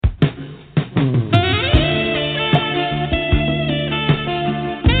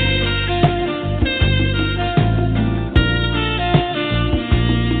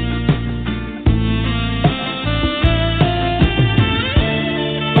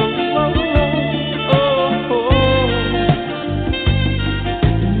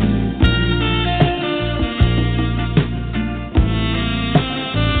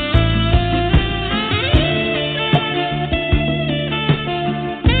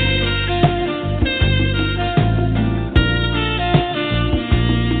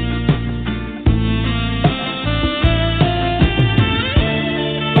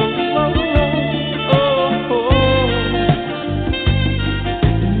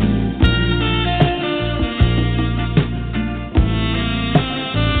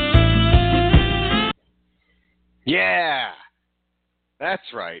Yeah, that's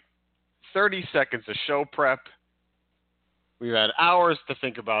right. 30 seconds of show prep. We've had hours to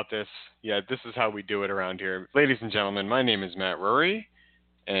think about this. Yeah, this is how we do it around here. Ladies and gentlemen, my name is Matt Rury,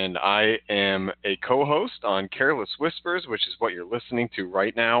 and I am a co-host on Careless Whispers, which is what you're listening to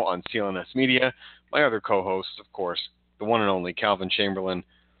right now on CLNS Media. My other co-host, of course, the one and only Calvin Chamberlain.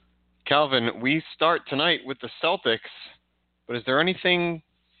 Calvin, we start tonight with the Celtics, but is there anything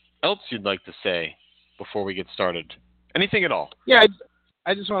else you'd like to say before we get started? Anything at all? Yeah,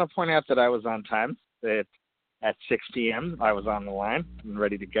 I just want to point out that I was on time. That at 6 p.m. I was on the line and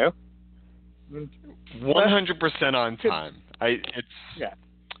ready to go. 100% on time.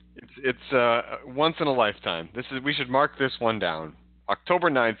 It's once in a lifetime. We should mark this one down.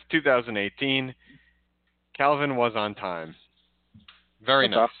 October 9th, 2018. Calvin was on time. Very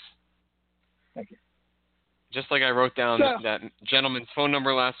nice. Thank you. Just like I wrote down that gentleman's phone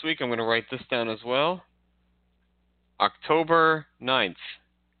number last week, I'm going to write this down as well. October 9th.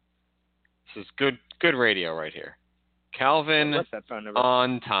 This is good radio right here. Calvin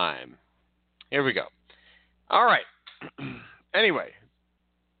on time. Here we go. All right. Anyway,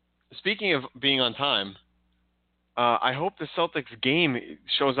 speaking of being on time, I hope the Celtics game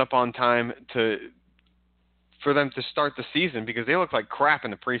shows up on time for them to start the season, because they look like crap in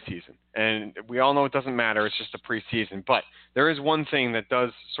the preseason. And we all know it doesn't matter. It's just a preseason. But there is one thing that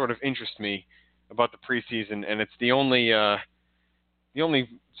does sort of interest me about the preseason, and it's the only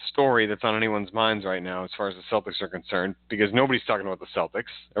story that's on anyone's minds right now as far as the Celtics are concerned, because nobody's talking about the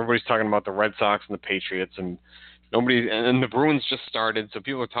Celtics. Everybody's talking about the Red Sox and the Patriots, and the Bruins just started, so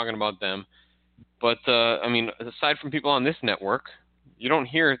people are talking about them. But, aside from people on this network, you don't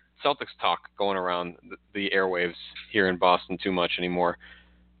hear Celtics talk going around the airwaves here in Boston too much anymore,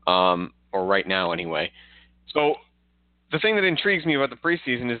 or right now anyway. So the thing that intrigues me about the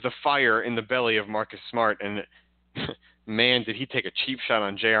preseason is the fire in the belly of Marcus Smart, and man, did he take a cheap shot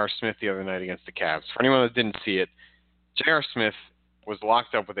on J.R. Smith the other night against the Cavs. For anyone that didn't see it, J.R. Smith was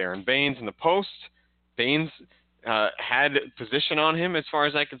locked up with Aaron Baines in the post. Baines had position on him as far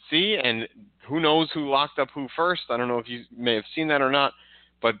as I could see, and who knows who locked up who first. I don't know if you may have seen that or not,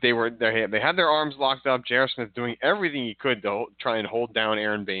 but they had their arms locked up. J.R. Smith doing everything he could to try and hold down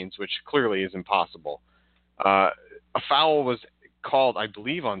Aaron Baines, which clearly is impossible. A foul was called, I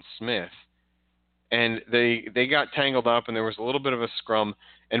believe, on Smith, and they got tangled up, and there was a little bit of a scrum,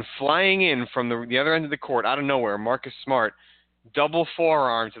 and flying in from the other end of the court, out of nowhere, Marcus Smart, double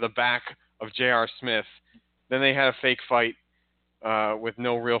forearm to the back of J.R. Smith. Then they had a fake fight with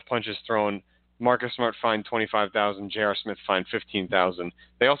no real punches thrown. Marcus Smart fined $25,000. J.R. Smith fined $15,000.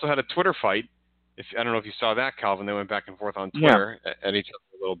 They also had a Twitter fight. I don't know if you saw that, Calvin. They went back and forth on Twitter at each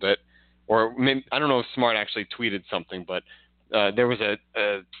other a little bit. Or maybe, I don't know if Smart actually tweeted something, but there was a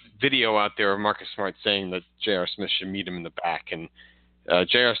video out there of Marcus Smart saying that J.R. Smith should meet him in the back. And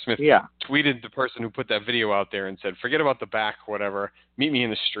J.R. Smith tweeted the person who put that video out there and said, forget about the back, whatever, meet me in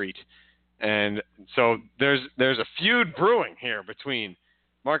the street. And so there's a feud brewing here between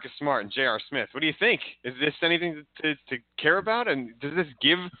Marcus Smart and J.R. Smith. What do you think? Is this anything to care about? And does this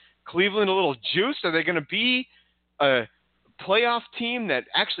give Cleveland a little juice? Are they going to be a playoff team that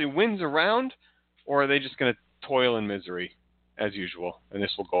actually wins a round, or are they just going to toil in misery as usual, and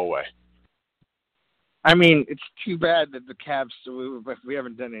this will go away? I mean, it's too bad that the Cavs, we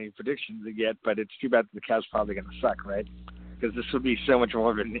haven't done any predictions yet, but it's too bad that the Cavs probably going to suck, right? Because this would be so much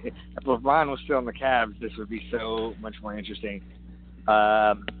more of an, if LeBron was still on the Cavs, this would be so much more interesting.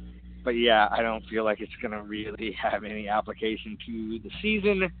 But yeah, I don't feel like it's going to really have any application to the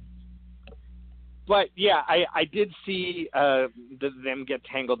season. But yeah, I did see them get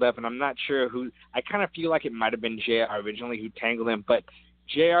tangled up, and I'm not sure who. I kind of feel like it might have been JR originally who tangled him, but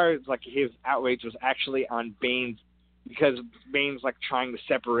JR, like, his outrage was actually on Baines, because Baines, like, trying to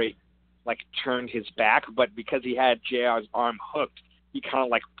separate, like, turned his back, but because he had JR's arm hooked, he kind of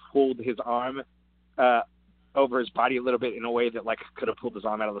like pulled his arm over his body a little bit in a way that like could have pulled his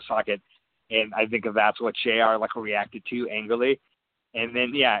arm out of the socket. And I think that's what JR like reacted to angrily. And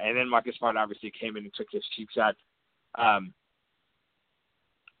then Marcus Smart obviously came in and took his cheap shot.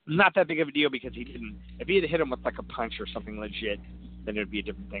 Not that big of a deal because he didn't. If he had hit him with like a punch or something legit, then it would be a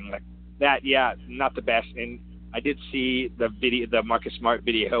different thing. Like that, yeah, not the best. And I did see the Marcus Smart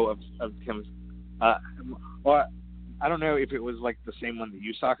video of him. Or I don't know if it was like the same one that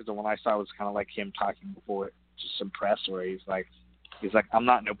you saw, because the one I saw was kind of like him talking before just some press where he's like, I'm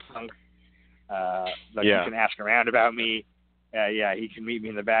not no punk. You can ask around about me. He can meet me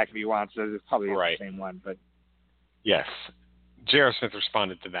in the back if he wants. So it's probably the same one, but yes. J.R. Smith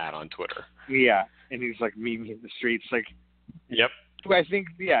responded to that on Twitter. Yeah, and he's like, meet me in the streets. Like, yep. I think,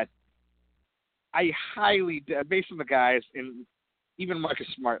 I highly, based on the guys, and even Marcus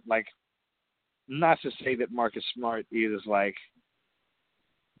Smart, like, not to say that Marcus Smart is like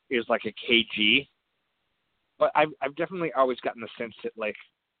a KG, but I've definitely always gotten the sense that, like,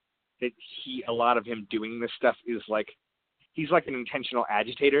 that a lot of him doing this stuff is like, he's like an intentional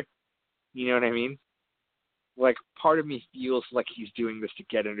agitator. You know what I mean? Like, part of me feels like he's doing this to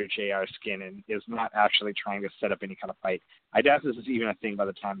get under JR's skin and is not actually trying to set up any kind of fight. I doubt this is even a thing by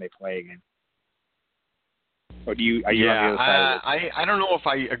the time they play again. Or are you on the other side of it? I don't know if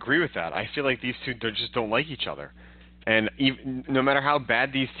I agree with that. I feel like these two just don't like each other. And even, no matter how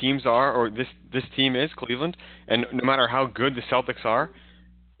bad these teams are, or this team is, Cleveland, and no matter how good the Celtics are,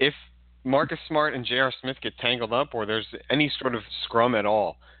 if Marcus Smart and J.R. Smith get tangled up or there's any sort of scrum at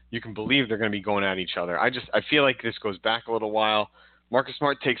all, you can believe they're going to be going at each other. I feel like this goes back a little while. Marcus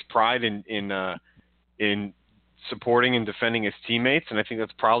Smart takes pride in supporting and defending his teammates, and I think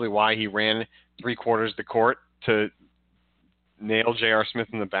that's probably why he ran 3/4 the court to nail J.R. Smith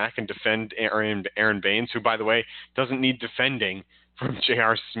in the back and defend Aaron Baines, who, by the way, doesn't need defending from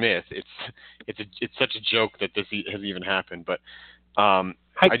J.R. Smith. It's such a joke that this has even happened, but I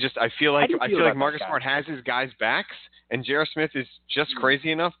feel like Marcus Smart has his guys' backs, and J.R. Smith is just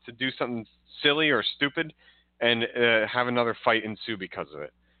crazy enough to do something silly or stupid and have another fight ensue because of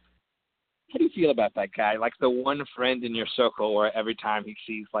it. How do you feel about that guy? Like the one friend in your circle where every time he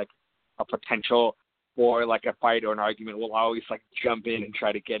sees like a potential for like a fight or an argument will always like jump in and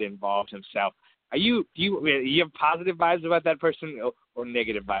try to get involved himself. Do you have positive vibes about that person or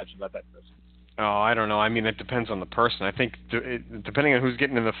negative vibes about that person? Oh, I don't know. I mean, it depends on the person. I think depending on who's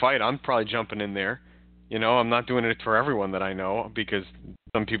getting in the fight, I'm probably jumping in there. You know, I'm not doing it for everyone that I know because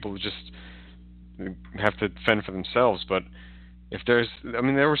some people just have to fend for themselves. But if there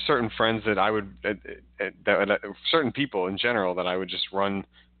were certain friends that I would, certain people in general that I would just run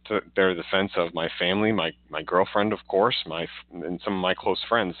to their defense of. My family, my girlfriend, of course, and some of my close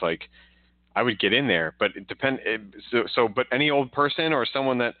friends. Like, I would get in there, but it depend. But any old person or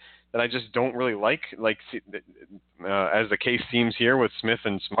someone that I just don't really like as the case seems here with Smith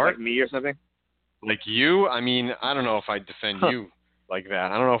and Smart. Like me or something? Like you? I mean, I don't know if I'd defend you like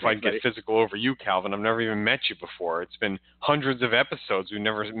that. I don't know if I'd get physical over you, Calvin. I've never even met you before. It's been hundreds of episodes. We've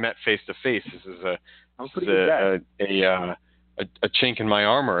never met face to face. This is a chink in my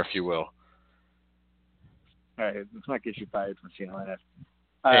armor, if you will. All right, let's not get you fired from seeing that.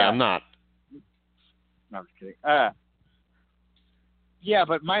 Hey, I'm not. No, I'm just kidding. Yeah,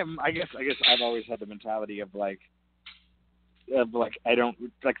 but I guess I've always had the mentality of like I don't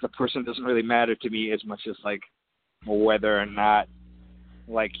like the person doesn't really matter to me as much as like whether or not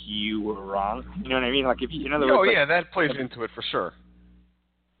like you were wrong. You know what I mean? Like if you, in other words. Oh yeah, that plays into it for sure.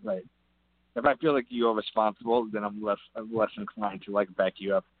 Right. If I feel like you're responsible, then I'm less inclined to like back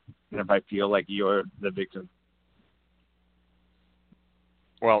you up than if I feel like you're the victim.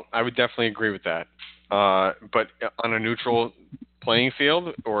 Well, I would definitely agree with that. But on a neutral playing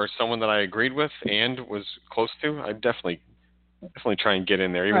field or someone that I agreed with and was close to, I'd definitely try and get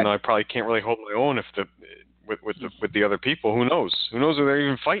in there, even though I probably can't really hold my own with the other people. Who knows? Who knows who they're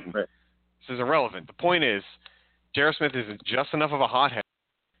even fighting? Right. This is irrelevant. The point is, J.R. Smith is just enough of a hothead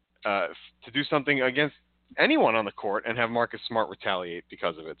to do something against anyone on the court and have Marcus Smart retaliate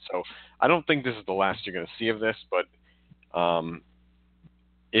because of it. So I don't think this is the last you're going to see of this, but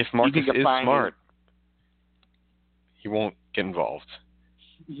if Marcus is smart, he won't get involved.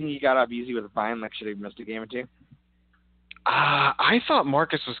 You think he got off easy with a fine, like should have missed a game or two? I thought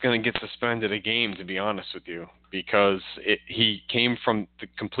Marcus was going to get suspended a game, to be honest with you, because he came from the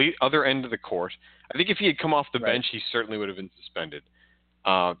complete other end of the court. I think if he had come off the bench, he certainly would have been suspended.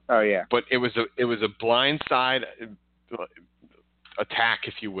 Oh yeah. But it was a blindside attack,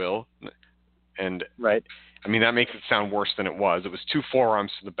 if you will, and right. I mean that makes it sound worse than it was. It was 2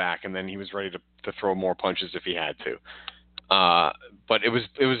 forearms to the back, and then he was ready to throw more punches if he had to. But it was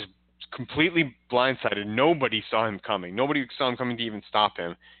completely blindsided. Nobody saw him coming. Nobody saw him coming to even stop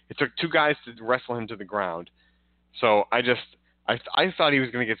him. It took two guys to wrestle him to the ground. So I thought he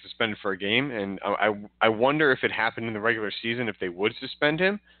was going to get suspended for a game, and I wonder if it happened in the regular season, if they would suspend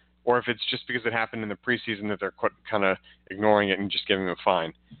him, or if it's just because it happened in the preseason that they're kind of ignoring it and just giving him a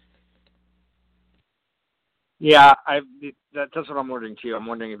fine. Yeah, that's what I'm wondering too. I'm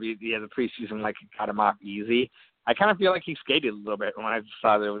wondering if the preseason got him off easy. I kind of feel like he skated a little bit when I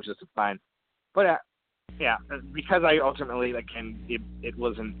saw that it was just a fine. But yeah, because I ultimately and it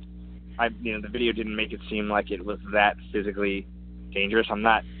wasn't. The video didn't make it seem like it was that physically dangerous. I'm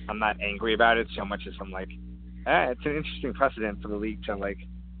not angry about it so much as I'm like, it's an interesting precedent for the league to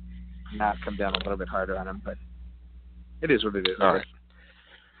not come down a little bit harder on him. But it is what it is.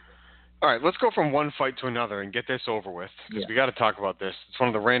 All right, let's go from one fight to another and get this over with, because we got to talk about this. It's one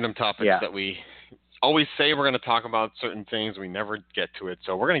of the random topics that we always say we're going to talk about certain things. We never get to it.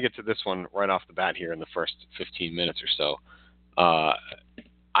 So we're going to get to this one right off the bat here in the first 15 minutes or so.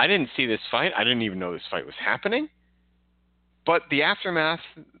 I didn't see this fight. I didn't even know this fight was happening. But the aftermath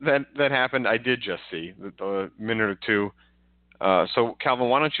that happened, I did just see, the minute or two. So, Calvin,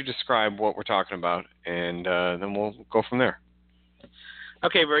 why don't you describe what we're talking about, and then we'll go from there.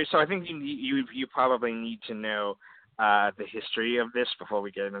 Okay, Rury. So I think you probably need to know the history of this before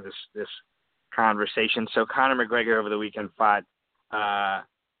we get into this conversation. So Conor McGregor over the weekend fought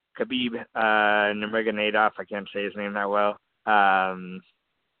Khabib Nurmagomedov. I can't say his name that well.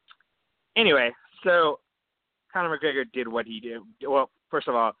 Anyway, so Conor McGregor did what he did. Well, first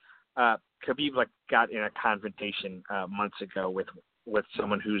of all, Khabib got in a confrontation months ago with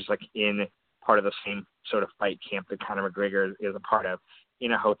someone who's in part of the same sort of fight camp that Conor McGregor is a part of,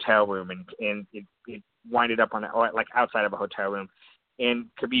 in a hotel room, and it winded up outside of a hotel room, and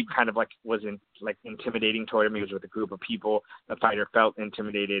Khabib kind of was intimidating toward him. He was with a group of people. The fighter felt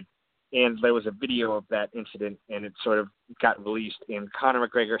intimidated, and there was a video of that incident, and it sort of got released, and Conor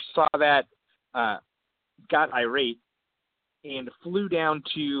McGregor saw that, got irate, and flew down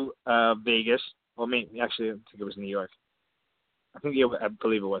to Vegas. Well, maybe actually, I think it was New York. I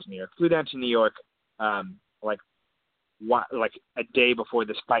believe it was New York. Flew down to New York, a day before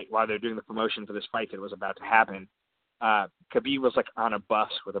this fight, while they're doing the promotion for this fight that was about to happen. Khabib was on a bus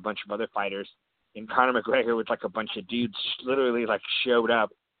with a bunch of other fighters, and Conor McGregor with a bunch of dudes literally showed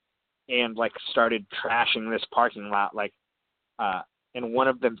up and started trashing this parking lot, and one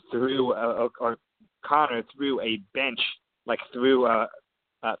of them Conor threw a bench through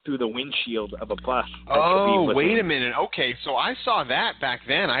the windshield of a bus. Oh, wait a minute. Okay, so I saw that back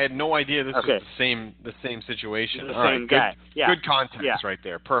then. I had no idea this was the same situation. The same guy. Good context right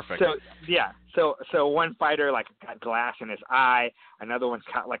there. Perfect. So one fighter got glass in his eye. Another one's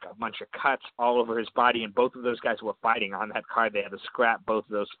got a bunch of cuts all over his body, and both of those guys were fighting on that card. They had to scrap both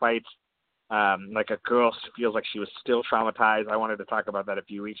of those fights. A girl feels like she was still traumatized. I wanted to talk about that a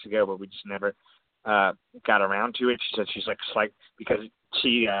few weeks ago, but we just never got around to it. She said she's because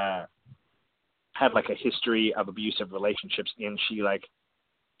she had a history of abusive relationships, and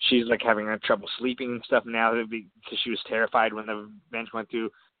she's having trouble sleeping and stuff now because she was terrified when the bench went through.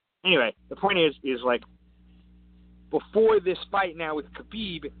 Anyway, the point is before this fight now with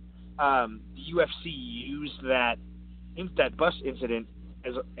Khabib, the UFC used that bus incident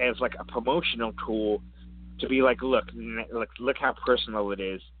as a promotional tool to be look how personal it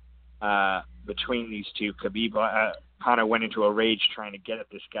is between these two. Khabib, Conor went into a rage trying to get at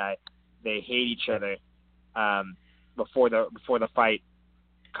this guy. They hate each other. Before the fight,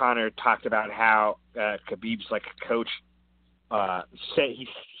 Conor talked about how Khabib's coach said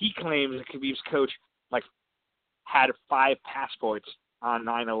he claims that Khabib's coach had 5 passports on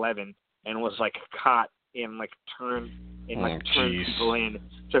 9/11 and was caught and turned people in.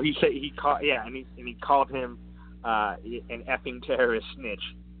 So he said he called him an effing terrorist snitch.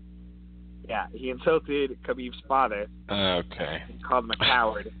 Yeah, he insulted Khabib's father. Okay. He called him a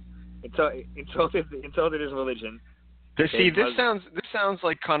coward. Insulted his religion. This sounds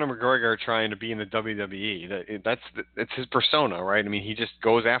like Conor McGregor trying to be in the WWE. It's his persona, right? I mean, he just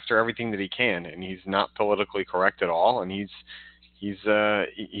goes after everything that he can, and he's not politically correct at all, and he's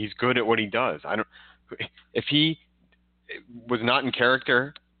good at what he does. If he was not in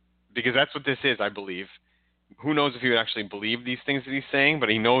character, because that's what this is, I believe. Who knows if he would actually believe these things that he's saying, but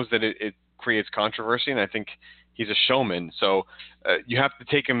he knows that it creates controversy, and I think he's a showman. So you have to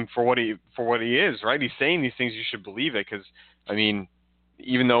take him for what he is, right? He's saying these things, you should believe it, because I mean,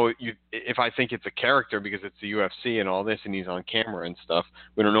 even though if I think it's a character because it's the UFC and all this, and he's on camera and stuff,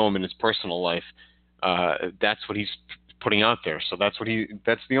 we don't know him in his personal life. That's what he's putting out there. So that's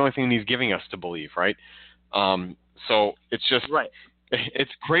the only thing he's giving us to believe, right? So it's just Right.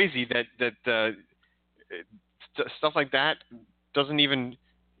 it's crazy that stuff like that doesn't even.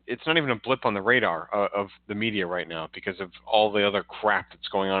 It's not even a blip on the radar of the media right now because of all the other crap that's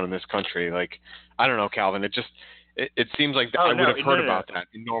going on in this country. Like, I don't know, Calvin. It seems like I would have heard about that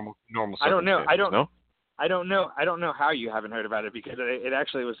in normal circumstances. I don't know how you haven't heard about it because it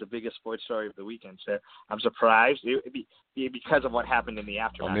actually was the biggest sports story of the weekend. So I'm surprised because of what happened in the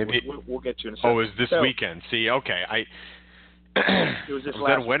aftermath. Maybe we'll get to it in a second. Oh, it was this weekend. See, okay, it was this I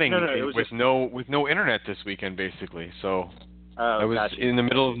was at a wedding with no internet this weekend, basically. So I was in the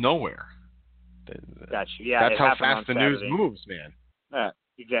middle of nowhere. Gotcha. Yeah, that's how fast the news moves, man.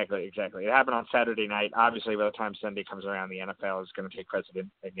 Exactly. It happened on Saturday night. Obviously, by the time Sunday comes around, the NFL is going to take precedent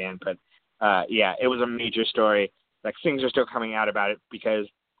again. But it was a major story. Like, things are still coming out about it because,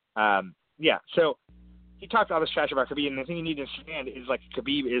 So he talked all this trash about Khabib, and the thing you need to understand is, like,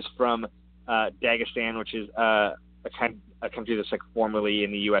 Khabib is from Dagestan, which is a country that's, like, formerly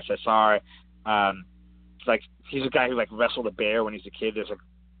in the USSR. Like, he's a guy who, like, wrestled a bear when he was a kid.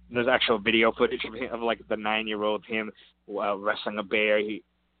 There's actual video footage of him, of, like, the 9-year-old him wrestling a bear.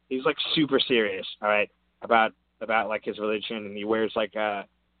 He's like super serious, all right, about like his religion, and he wears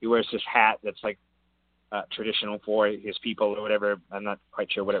this hat that's like traditional for his people or whatever. I'm not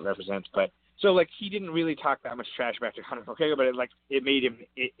quite sure what it represents, but so like he didn't really talk that much trash about Conor McGregor, but it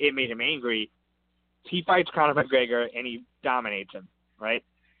made him angry. He fights Conor McGregor and he dominates him, right?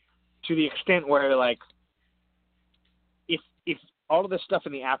 To the extent where, like, if all of this stuff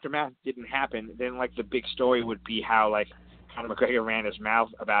in the aftermath didn't happen, then, like, the big story would be how, like, Conor McGregor ran his mouth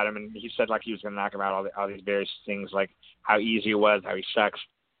about him, and he said, like, he was going to knock him out, all these various things, like how easy it was, how he sucks.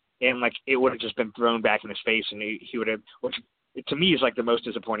 And, like, it would have just been thrown back in his face, and he would have, which to me is, like, the most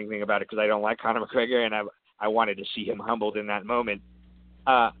disappointing thing about it, because I don't like Conor McGregor, and I wanted to see him humbled in that moment.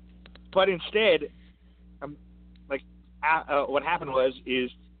 But instead, what happened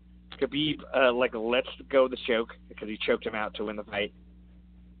is Khabib, lets go the choke, because he choked him out to win the fight.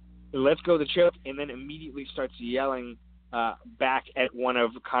 He lets go the choke, and then immediately starts yelling back at one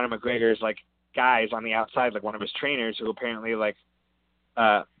of Conor McGregor's, like, guys on the outside, like one of his trainers, who apparently, like,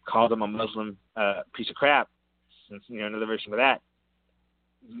 called him a Muslim piece of crap, since, another version of that.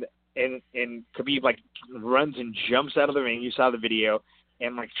 And Khabib, like, runs and jumps out of the ring. You saw the video,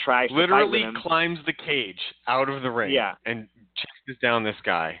 and, like, tries to fight with him. Climbs the cage out of the ring, and chases down this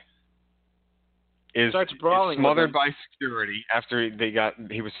guy. Starts brawling, smothered by security after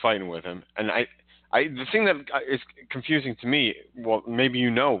he was fighting with him. And the thing that is confusing to me, well, maybe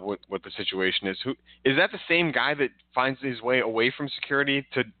what the situation is. Who is that? The same guy that finds his way away from security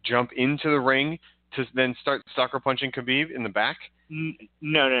to jump into the ring to then start sucker punching Khabib in the back?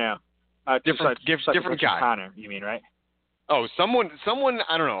 No. Different guy. Conor, you mean, right? Oh, someone.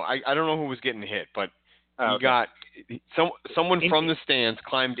 I don't know. I don't know who was getting hit, but someone from the stands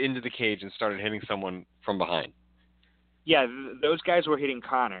climbed into the cage and started hitting someone from behind. Yeah, those guys were hitting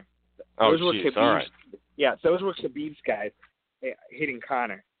Conor. All right. Yeah, those were Khabib's guys hitting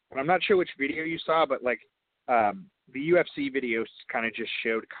Conor. And I'm not sure which video you saw, but, like, the UFC videos kind of just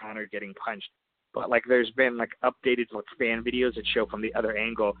showed Conor getting punched. But, like, there's been, like, updated, like, fan videos that show from the other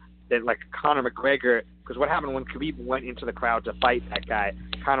angle that, like, Conor McGregor, because what happened when Khabib went into the crowd to fight that guy,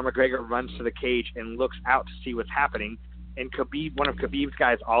 Conor McGregor runs to the cage and looks out to see what's happening, and one of Khabib's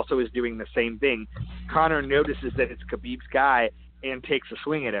guys also is doing the same thing. Conor notices that it's Khabib's guy and takes a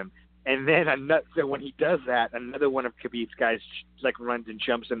swing at him. And then so when he does that, another one of Khabib's guys, like, runs and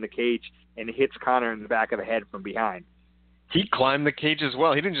jumps in the cage and hits Conor in the back of the head from behind. He climbed the cage as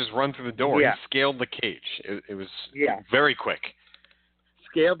well. He didn't just run through the door. Yeah. He scaled the cage. It was very quick.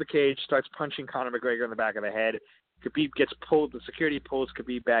 Scaled the cage, starts punching Conor McGregor in the back of the head. Khabib gets pulled. The security pulls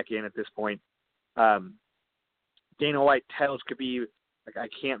Khabib back in at this point. Dana White tells Khabib, like, I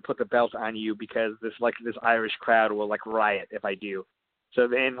can't put the belt on you because this Irish crowd will, like, riot if I do. So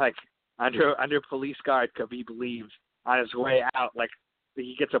then, like, under police guard, Khabib leaves. On his way out, like,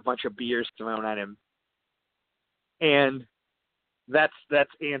 he gets a bunch of beers thrown at him. And that's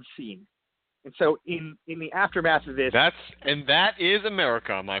and scene. And so in the aftermath of this, that is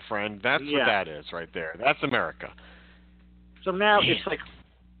America, my friend. That's what that is right there. That's America. So now it's like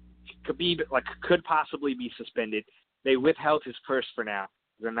Khabib, like, could possibly be suspended. They withheld his purse for now.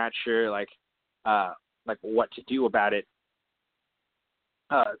 They're not sure like what to do about it.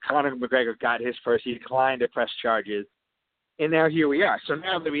 Conor McGregor got his purse. He declined to press charges, and now here we are. So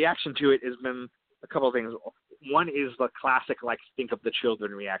now the reaction to it has been a couple of things. One is the classic, like, think of the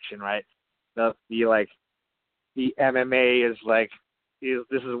children reaction, right? The MMA is like,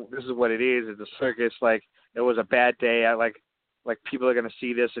 this is what it is. It's a circus. Like, it was a bad day. Like people are gonna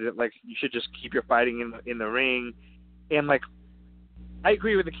see this, and like, you should just keep your fighting in the ring. And like, I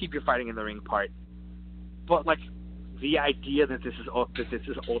agree with the keep your fighting in the ring part, but like the idea that this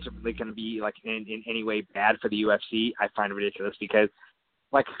is ultimately going to be like in any way bad for the UFC, I find ridiculous because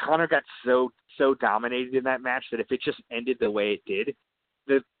like Conor got so dominated in that match that if it just ended the way it did,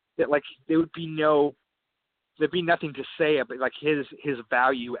 that like there'd be nothing to say about like his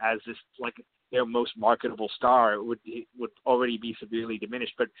value as this like their most marketable star would already be severely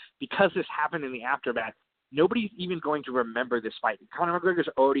diminished. But because this happened in the aftermath, nobody's even going to remember this fight. Conor McGregor's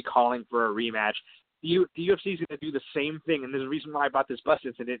already calling for a rematch. The UFC is going to do the same thing, and there's a reason why I brought this bus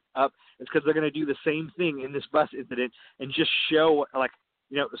incident up. It's because they're going to do the same thing in this bus incident and just show like,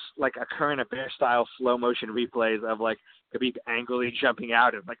 you know, like a current affair style slow motion replays of like Khabib angrily jumping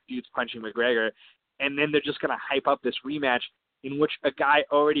out and like dudes punching McGregor, and then they're just going to hype up this rematch in which a guy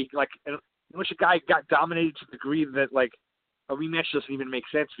got dominated to the degree that like a rematch doesn't even make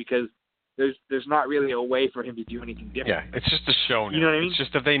sense because there's not really a way for him to do anything different. Yeah, it's just a show now. You know what I mean? It's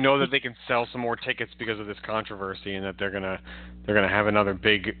just that they know that they can sell some more tickets because of this controversy, and that they're gonna have another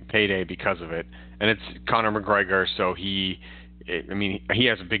big payday because of it. And it's Conor McGregor, so he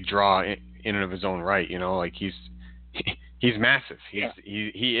has a big draw in and of his own right. You know, like he's massive. He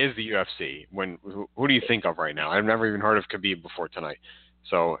is the UFC. Who do you think of right now? I've never even heard of Khabib before tonight.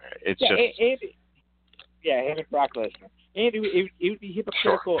 So it's just and Brock Lesnar. And it would be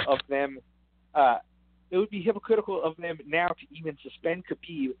hypocritical of them. It would be hypocritical of them now to even suspend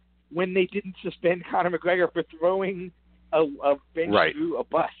Khabib when they didn't suspend Conor McGregor for throwing a bench through a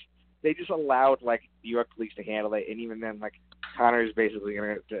bus. They just allowed like the York police to handle it, and even then, like Conor is basically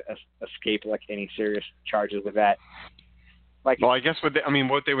going to escape like any serious charges with that. Like, well, I guess what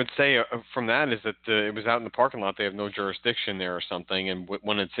they would say from that is that it was out in the parking lot. They have no jurisdiction there or something, and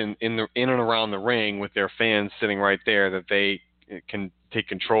when it's in and around the ring with their fans sitting right there, that they can take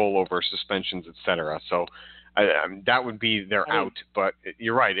control over suspensions, etc. So that would be their out. But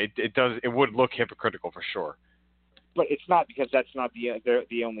you're right. It would look hypocritical for sure. But it's not, because that's not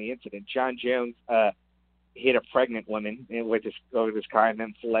the only incident. John Jones hit a pregnant woman with his car and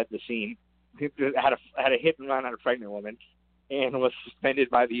then fled the scene. Had a hit and run on a pregnant woman, and was suspended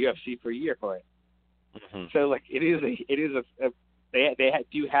by the UFC for a year for it. Mm-hmm. So like they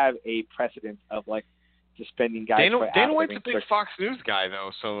do have a precedent of like suspending guys. Dana White's a big Fox News guy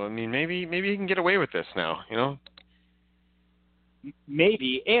though, so I mean maybe he can get away with this now, you know.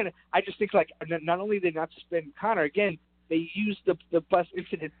 Maybe, and I just think like not only did they not suspend Conor, again they used the bus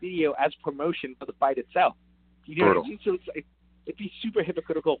incident video as promotion for the fight itself. You know what I mean? So it'd be super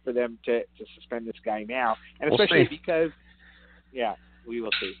hypocritical for them to suspend this guy now, and especially because. Yeah, we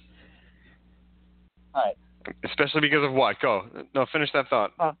will see. All right. Especially because of what? Go. No, finish that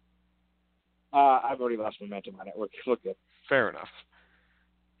thought. I've already lost momentum on it. We're good. Fair enough.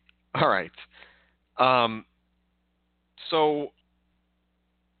 All right. So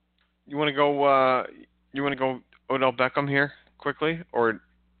you want to go Odell Beckham here quickly, or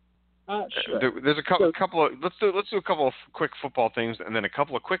sure. There's a couple of let's do a couple of quick football things and then a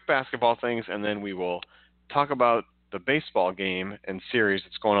couple of quick basketball things, and then we will talk about the baseball game and series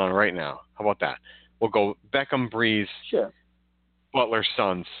that's going on right now. How about that? We'll go Beckham, Breeze, sure. Butler,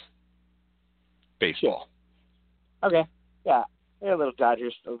 Suns, baseball. Sure. Okay. Yeah. A little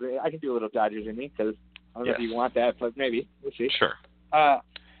Dodgers. I can do a little Dodgers in me because I don't know if you want that, but maybe. We'll see. Sure.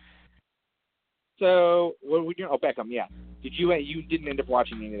 So what are we doing? Oh, Beckham. Yeah. You didn't end up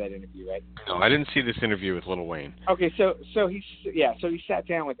watching any of that interview, right? No, I didn't see this interview with Lil Wayne. Okay. So he sat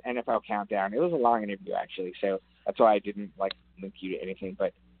down with NFL Countdown. It was a long interview actually, so that's why I didn't like link you to anything.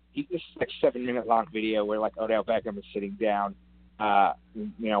 But this is like 7-minute long video where like Odell Beckham is sitting down,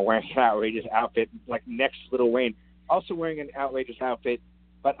 wearing an outrageous outfit, like next to Lil Wayne, also wearing an outrageous outfit.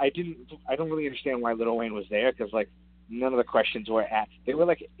 But I don't really understand why Lil Wayne was there, because like none of the questions were asked. They were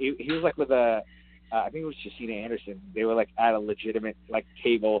like he was like with a I think it was Jacina Anderson. They were like at a legitimate like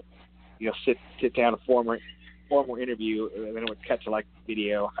table, sit down, a formal interview, and then it would cut to like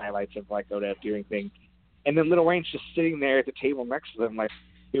video highlights of like Odell doing things. And then Lil Wayne's just sitting there at the table next to them, like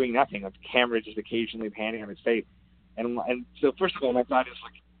doing nothing, with the camera just occasionally panning on his face. And so first of all, my thought is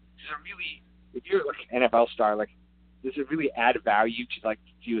like, if you're like an NFL star, like, does it really add value to like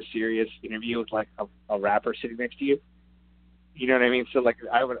do a serious interview with like a rapper sitting next to you? You know what I mean? So like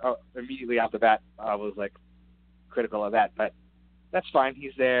I would immediately off the bat I was like critical of that, but that's fine.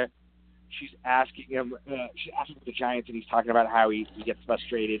 He's there. She's asking him about the Giants, and he's talking about how he gets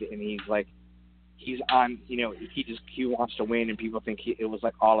frustrated, and he's like, he's on, he wants to win, and people think it was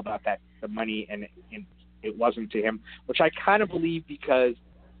like all about the money, and it wasn't to him, which I kind of believe, because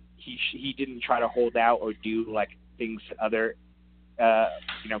he didn't try to hold out or do like things that other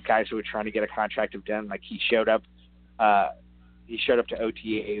guys who were trying to get a contract have done. Like he showed up he showed up to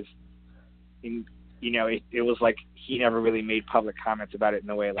OTAs, and it was like he never really made public comments about it in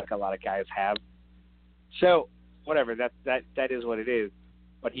the way like a lot of guys have. So whatever, that is what it is.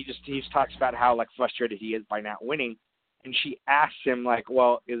 But he just talks about how like frustrated he is by not winning, and she asks him like,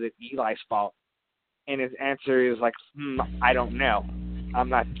 well, is it Eli's fault? And his answer is like, I don't know. I'm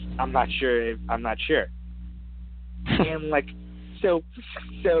not sure. I'm not sure. And like, so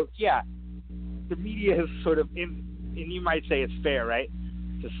yeah, the media has sort of and you might say it's fair, right,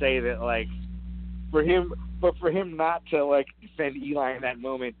 to say that like for him not to like defend Eli in that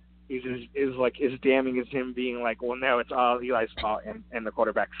moment is as damning as him being like, well, no, it's all Eli's fault and the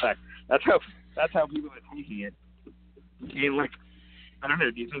quarterback sucked. That's how people are taking it. And like, I don't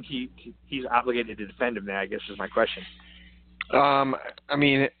know. Do you think he's obligated to defend him? There, I guess is my question. I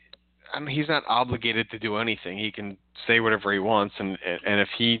mean, he's not obligated to do anything. He can say whatever he wants, and if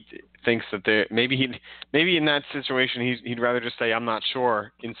he thinks that maybe in that situation he'd rather just say I'm not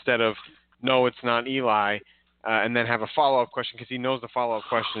sure instead of no, it's not Eli, and then have a follow-up question because he knows the follow-up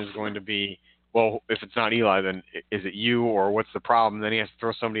question is going to be, well, if it's not Eli, then is it you or what's the problem? Then he has to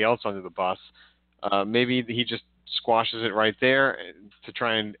throw somebody else under the bus. Maybe he just squashes it right there to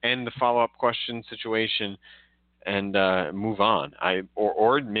try and end the follow-up question situation and move on.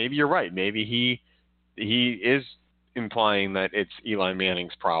 Or maybe you're right. Maybe he is implying that it's Eli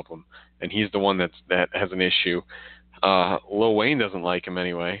Manning's problem and he's the one that has an issue. Lil Wayne doesn't like him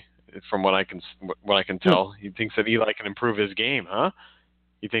anyway, from what I can tell. He thinks that Eli can improve his game, huh?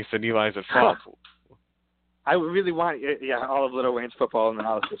 He thinks that Eli's at fault. I really want all of Lil Wayne's football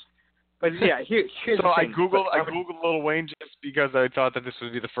analysis. But yeah, here's so the thing. I googled Lil Wayne just because I thought that this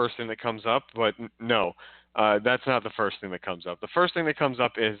would be the first thing that comes up, but no, that's not the first thing that comes up. The first thing that comes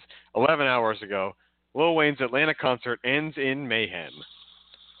up is 11 hours ago, Lil Wayne's Atlanta concert ends in mayhem.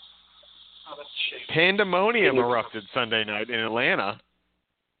 Oh, that's a shame. Pandemonium erupted Sunday night in Atlanta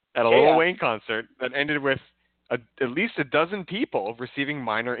at a Lil Wayne concert that ended with at least a dozen people receiving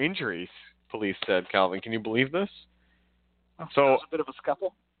minor injuries, police said. Calvin, can you believe this? So it was a bit of a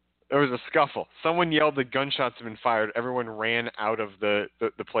scuffle? There was a scuffle. Someone yelled that gunshots had been fired. Everyone ran out of the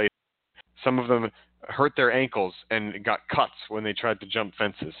place. Some of them hurt their ankles and got cuts when they tried to jump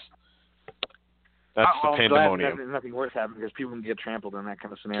fences. That's the pandemonium. Glad nothing worse happened because people can get trampled in that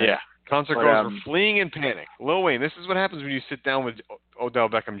kind of scenario. Yeah. Concert goers were fleeing in panic. Lil Wayne, this is what happens when you sit down with Odell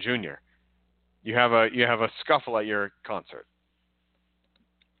Beckham Jr. You have a scuffle at your concert.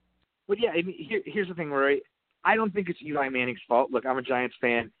 But yeah, here's the thing, Rory. I don't think it's Eli Manning's fault. Look, I'm a Giants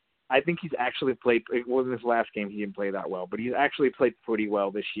fan. I think he's actually played. It wasn't his last game; he didn't play that well, but he's actually played pretty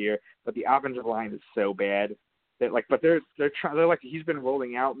well this year. But the offensive line is so bad that they're like he's been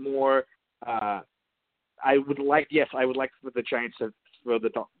rolling out more. I would like for the Giants to throw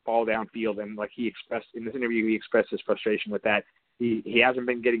the ball downfield, and like he expressed in this interview, he expressed his frustration with that. He hasn't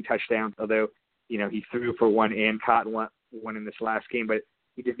been getting touchdowns, although he threw for one and caught one in this last game. But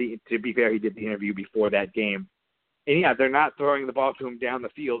to be fair, he did the interview before that game, and yeah, they're not throwing the ball to him down the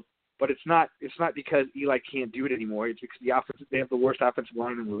field. But it's not because Eli can't do it anymore. It's because they have the worst offensive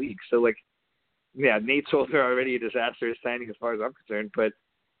line in the league. So Nate Solder already a disastrous signing as far as I'm concerned. But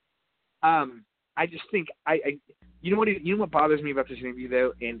I just think what bothers me about this interview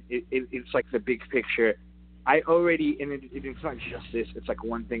though, and it's like the big picture. It's not just this. It's like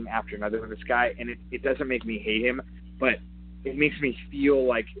one thing after another with this guy, and it doesn't make me hate him, but it makes me feel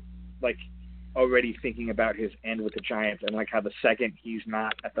like already thinking about his end with the Giants and like how the second he's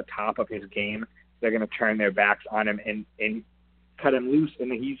not at the top of his game, they're going to turn their backs on him and cut him loose,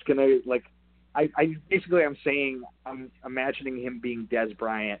 and he's going to I'm saying I'm imagining him being Des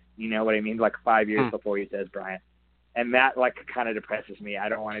Bryant, you know what I mean, like 5 years before he's Des Bryant, and that kind of depresses me. I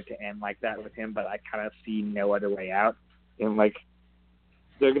don't want it to end like that with him, but I kind of see no other way out, and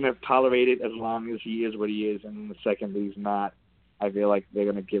they're going to tolerate it as long as he is what he is, and the second he's not, I feel like they're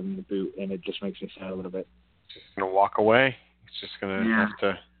going to give him the boot, and it just makes me sad a little bit. Just going to walk away. He's just going to have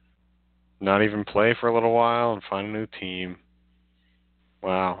to not even play for a little while and find a new team.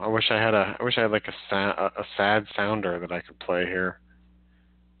 Wow, I wish I had like a sad sounder that I could play here.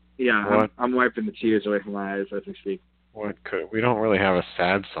 Yeah, I'm wiping the tears away from my eyes as we speak. We don't really have a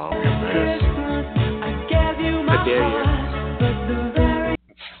sad song. I dare you.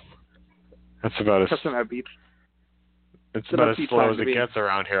 That's about as beats. It's about as slow as it gets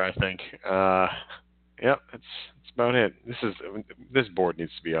around here, I think. Yep, it's about it. This board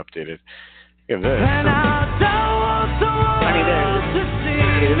needs to be updated. Look at this.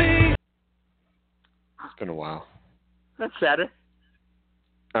 It's been a while. That's sadder.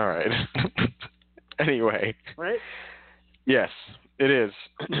 All right. Anyway. Right? Yes, it is.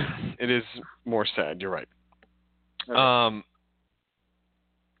 It is more sad. You're right. Okay.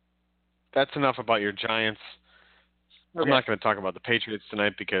 That's enough about your Giants. Okay. I'm not going to talk about the Patriots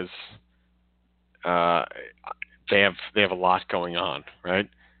tonight because they have a lot going on, right?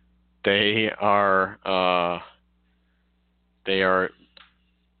 They are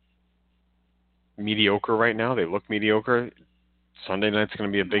mediocre right now. They look mediocre. Sunday night's going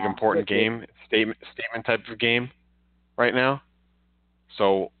to be a big important game, statement type of game right now.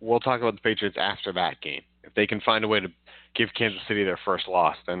 So we'll talk about the Patriots after that game. If they can find a way to give Kansas City their first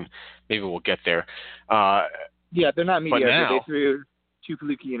loss, then maybe we'll get there. Yeah, they're not mediocre. Now, they threw 2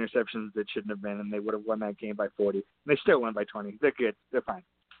 fluky interceptions that shouldn't have been, and they would have won that game by 40. And they still won by 20. They're good. They're fine.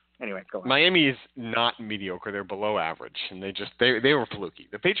 Anyway, go on. Miami is not mediocre. They're below average, and they were fluky.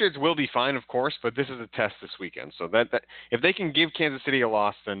 The Patriots will be fine, of course, but this is a test this weekend. So that if they can give Kansas City a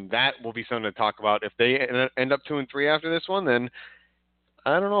loss, then that will be something to talk about. If they end up 2-3 after this one, then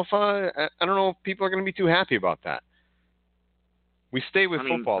I don't know if people are going to be too happy about that. We stay with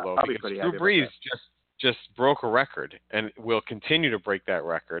football though, because Drew Brees just broke a record and will continue to break that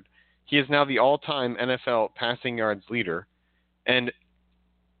record. He is now the all-time NFL passing yards leader, and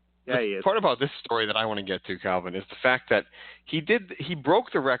yeah, he is. Part about this story that I want to get to, Calvin, is the fact that he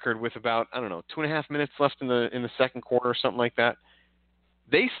broke the record with about 2.5 minutes left in the second quarter or something like that.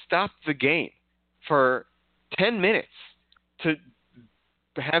 They stopped the game for 10 minutes to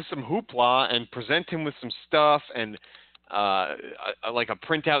have some hoopla and present him with some stuff and like a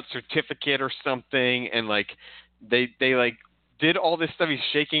printout certificate or something, and like they like did all this stuff. He's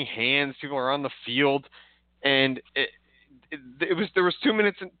shaking hands. People are on the field, and there was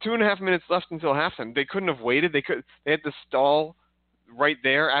 2.5 minutes left until halftime. They couldn't have waited. They had to stall right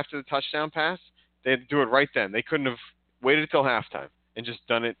there after the touchdown pass. They had to do it right then. They couldn't have waited until halftime and just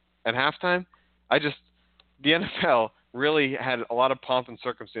done it at halftime. The NFL really had a lot of pomp and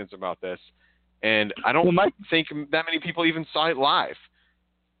circumstance about this, and I don't think that many people even saw it live.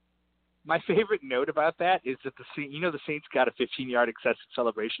 My favorite note about that is that the Saints got a 15-yard excessive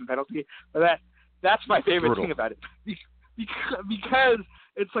celebration penalty for that. That's my favorite thing about it. Because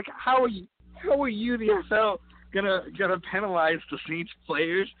it's like, how are you the NFL gonna penalize the Saints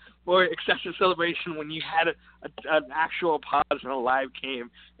players for excessive celebration when you had an actual pause in a live game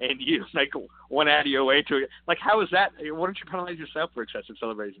and you like went out of your way to it? Like, how is that? Why don't you penalize yourself for excessive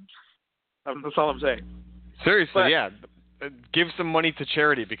celebration? That's all I'm saying. Seriously, yeah. Give some money to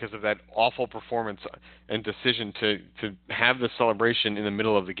charity because of that awful performance and decision to have the celebration in the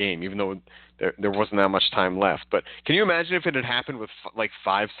middle of the game, even though there wasn't that much time left. But can you imagine if it had happened with like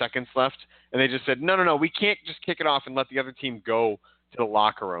 5 seconds left and they just said, no, we can't just kick it off and let the other team go to the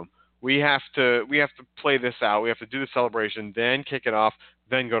locker room. We have to play this out. We have to do the celebration, then kick it off,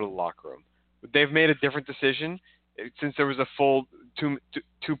 then go to the locker room. They've made a different decision since there was a full two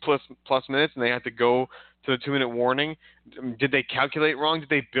plus minutes and they had to go to the 2-minute warning. Did they calculate wrong? Did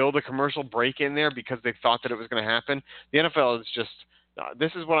they build a commercial break in there because they thought that it was going to happen? The NFL is just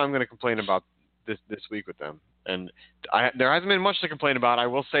this is what I'm going to complain about this week with them. And there hasn't been much to complain about. I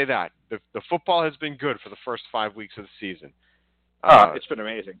will say that the football has been good for the first 5 weeks of the season. It's been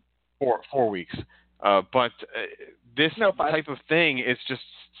amazing. 4 weeks. But this type of thing is just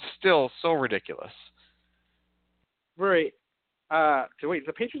still so ridiculous. Rury, wait,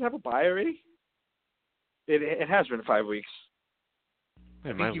 the Patriots have a bye already? It has been 5 weeks.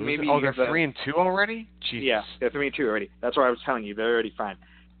 They're 3-2 already? Jesus. Yeah, they're 3-2 already. That's what I was telling you. They're already fine.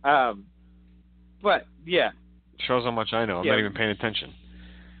 But yeah, shows how much I know. I'm not even paying attention.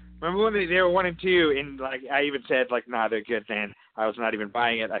 Remember when they were 1-2, and like I even said, like, nah, they're good, man. I was not even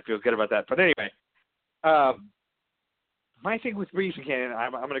buying it. I feel good about that. But anyway, my thing with Brees and Cannon,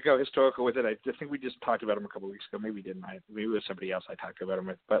 I'm going to go historical with it. I think we just talked about him a couple of weeks ago. Maybe we didn't. Maybe it was somebody else I talked about him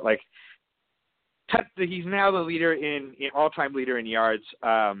with. But like, he's now the leader in all-time leader in yards.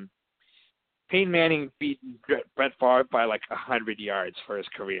 Peyton Manning beat Brett Favre by like 100 yards for his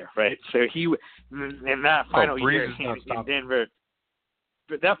career, right? So he in that final year in Denver.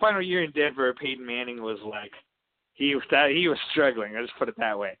 But that final year in Denver, Peyton Manning was like he was struggling. I'll just put it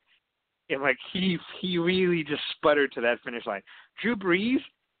that way. And like he really just sputtered to that finish line. Drew Brees,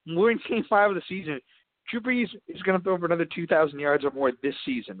 we're in Game 5 of the season. Drew Brees is going to throw over another 2,000 yards or more this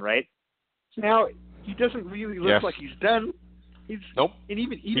season, right? So now he doesn't really look like he's done. Nope. And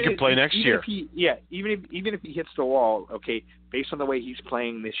even he can play next year. Even if he hits the wall, okay, based on the way he's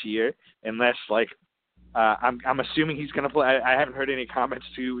playing this year, unless like I'm assuming he's going to play. I haven't heard any comments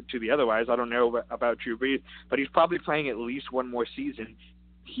to the otherwise. I don't know about Drew Brees, but he's probably playing at least one more season.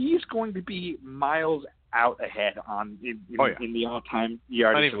 He's going to be miles out ahead in the all-time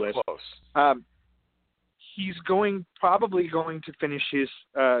yardage list. Not even close. he's probably going to finish his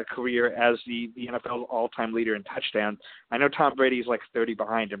career as the NFL's all-time leader in touchdowns. I know Tom Brady's like 30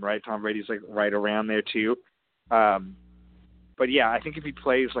 behind him, right? Tom Brady's like right around there too. But yeah, I think if he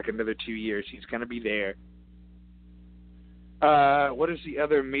plays like another 2 years, he's going to be there. What is the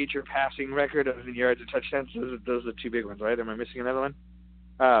other major passing record other than yards and touchdowns? Those are the two big ones, right? Am I missing another one?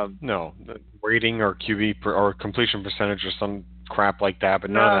 No, the rating or QB or completion percentage or some crap like that, but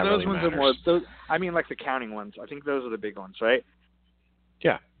none of that those really ones matters. are more. Those, I mean, like the counting ones. I think those are the big ones, right?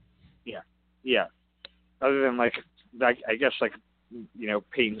 Yeah. Other than like I guess like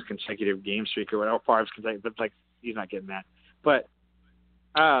Peyton's consecutive game streak or whatever, Favre's consecutive, but like he's not getting that. But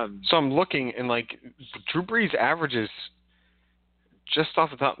so I'm looking and like Drew Brees averages just off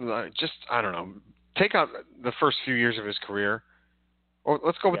the top, I don't know. Take out the first few years of his career. Or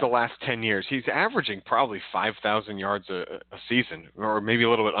let's go with the last 10 years. He's averaging probably 5,000 yards a season, or maybe a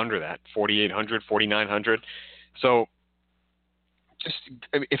little bit under that, 4,800, 4,900. So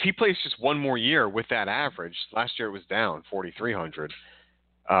if he plays just one more year with that average, last year it was down 4,300.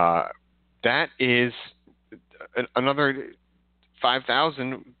 That is another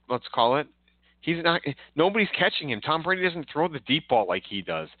 5,000, let's call it. Nobody's catching him. Tom Brady doesn't throw the deep ball like he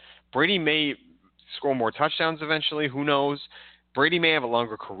does. Brady may score more touchdowns eventually. Who knows? Brady may have a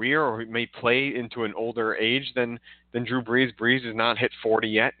longer career, or he may play into an older age than Drew Brees. Brees has not hit 40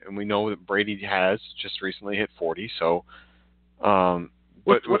 yet, and we know that Brady has just recently hit 40. So,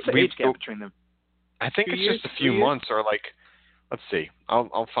 what's the age gap between them? I think it's just a few months, or like, let's see.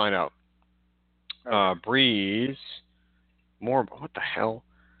 I'll find out. Brees, more. What the hell?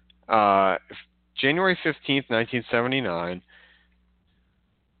 January 15th, 1979.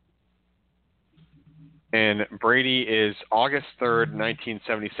 And Brady is August 3rd,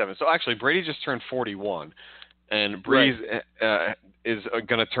 1977. So actually, Brady just turned 41, and Brees is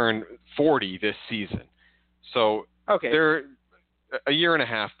going to turn 40 this season. So they're a year and a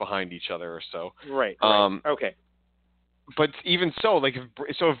half behind each other or so. Right. Okay. But even so, like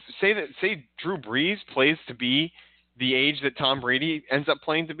if say Drew Brees plays to be the age that Tom Brady ends up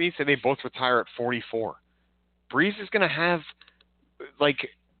playing to be, say they both retire at 44. Brees is going to have like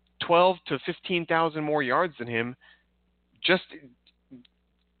 12 to 15,000 more yards than him, just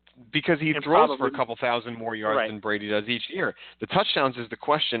because he throws for a couple thousand more yards than Brady does each year. The touchdowns is the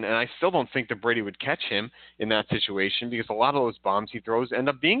question, and I still don't think that Brady would catch him in that situation, because a lot of those bombs he throws end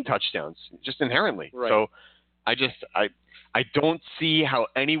up being touchdowns just inherently. Right. So I don't see how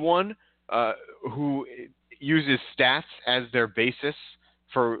anyone who uses stats as their basis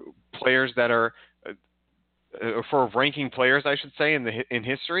for players that are for ranking players, I should say, in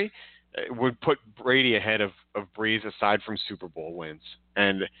history, would put Brady ahead of Brees aside from Super Bowl wins.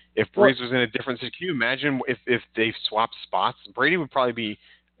 And if Brees was in a different situation, can you imagine if they swapped spots? Brady would probably be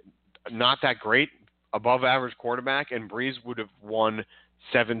not that great, above average quarterback, and Brees would have won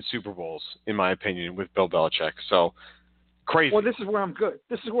 7 Super Bowls, in my opinion, with Bill Belichick. So crazy. Well, this is where I'm good.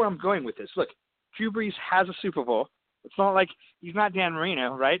 This is where I'm going with this. Look, Drew Brees has a Super Bowl. It's not like he's not Dan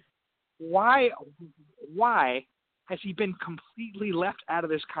Marino, right? Why has he been completely left out of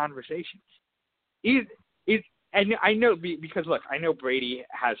this conversation? And I know, because look, I know Brady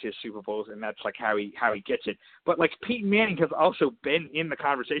has his Super Bowls, and that's like how he gets it. But like Peyton Manning has also been in the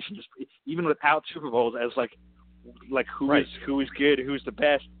conversation, just even without Super Bowls, as like who is good, who's the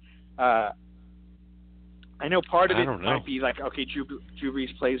best. I know part of it might be like, okay, Drew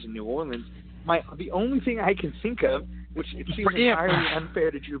Brees plays in New Orleans. The only thing I can think of, which it seems entirely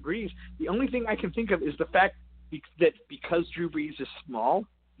unfair to Drew Brees, the only thing I can think of is the fact that because Drew Brees is small,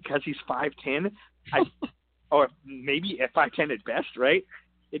 because he's 5'10", or maybe at 5'10" at best, right?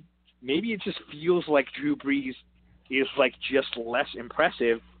 Maybe it just feels like Drew Brees is like just less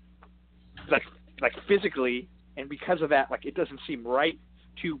impressive, like physically, and because of that, like it doesn't seem right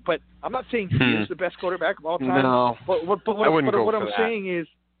to. But I'm not saying he is the best quarterback of all time. No, but what I'm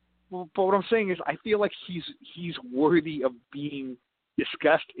saying is I feel like he's worthy of being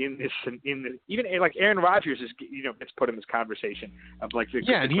discussed in this, even like Aaron Rodgers is gets put in this conversation of like the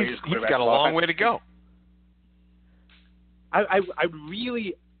and he's got a long way to go. I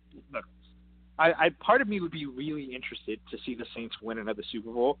really look. Part of me would be really interested to see the Saints win another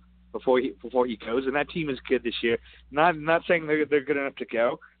Super Bowl before he goes, and that team is good this year. Not saying they're good enough to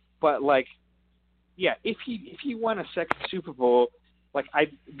go, but like, yeah, if he won a second Super Bowl, like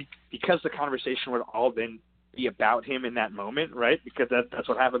because the conversation would all then be about him in that moment, right? Because that's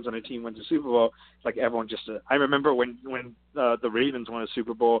what happens when a team wins a Super Bowl. It's like everyone just. I remember when the Ravens won a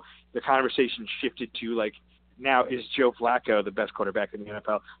Super Bowl, the conversation shifted to like, now is Joe Flacco the best quarterback in the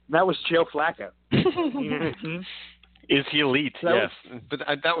NFL? And that was Joe Flacco. You know what I mean? Is he elite? So yes, but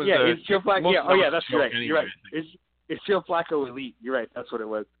that was is Joe Flacco? Yeah, that's right. Anyway, You're right. Is Joe Flacco elite? You're right. That's what it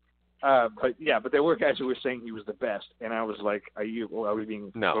was. But there were guys who were saying he was the best, and I was like, are we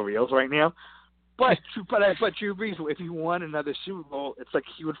being for reals right now? But Drew Brees, if he won another Super Bowl, it's like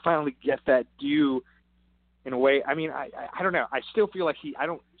he would finally get that due. In a way, I mean, I don't know. I still feel like he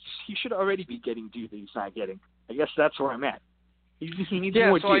should already be getting due that he's not getting. I guess that's where I'm at. He needs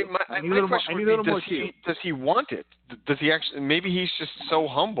more due. My question would be, does he want it? Does he actually? Maybe he's just so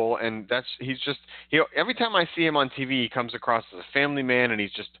humble, and every time I see him on TV, he comes across as a family man, and he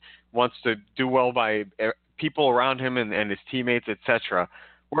just wants to do well by people around him and his teammates, etc.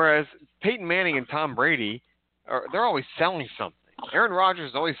 Whereas Peyton Manning and Tom Brady, they're always selling something. Aaron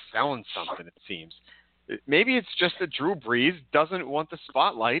Rodgers is always selling something, it seems. Maybe it's just that Drew Brees doesn't want the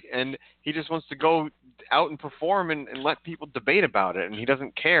spotlight, and he just wants to go out and perform and let people debate about it, and he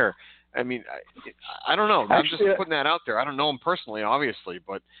doesn't care. I mean, I don't know. I'm just putting that out there. I don't know him personally, obviously,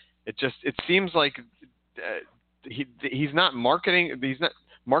 but it seems like he's not marketing. He's not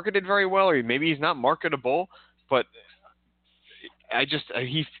marketed very well, or maybe he's not marketable. But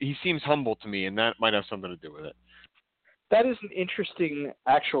he seems humble to me, and that might have something to do with it. That is an interesting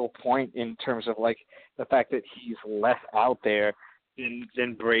actual point in terms of like the fact that he's less out there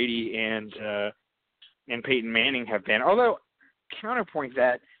than Brady and Peyton Manning have been. Although, counterpoint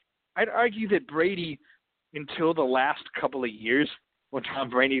that, I'd argue that Brady, until the last couple of years, when Tom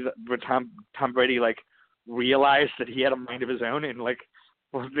Brady like realized that he had a mind of his own and like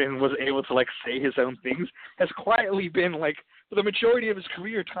was able to like say his own things, has quietly been like for the majority of his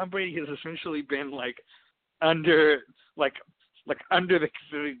career, Tom Brady has essentially been like under the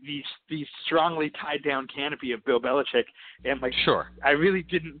strongly tied down canopy of Bill Belichick, and like sure, I really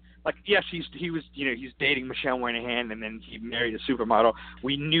didn't like. Yes, he's dating Michelle Moynihan, and then he married a supermodel.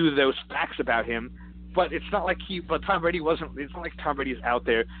 We knew those facts about him, but it's not like Tom Brady wasn't. It's not like Tom Brady's out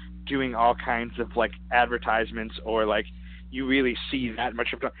there doing all kinds of like advertisements or like you really see that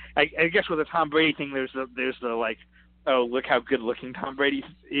much of. I guess with the Tom Brady thing, there's the like, oh, look how good looking Tom Brady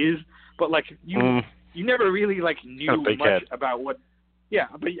is, but like you never really like knew much about what. Yeah,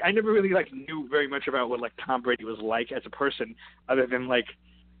 but I never really like knew very much about what like Tom Brady was like as a person, other than like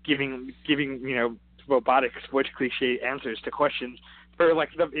giving robotic sports cliche answers to questions for like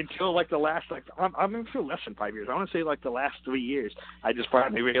until like the last like I'm going to less than 5 years. I want to say like the last 3 years. I just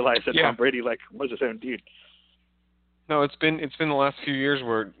finally realized that Tom Brady like was his own dude. No, it's been the last few years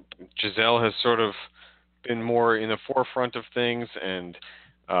where Giselle has sort of been more in the forefront of things, and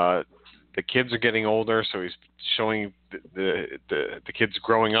the kids are getting older, so he's showing the kids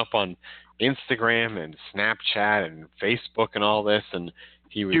growing up on Instagram and Snapchat and Facebook and all this, and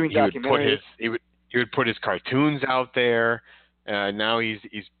he would put his cartoons out there. Now he's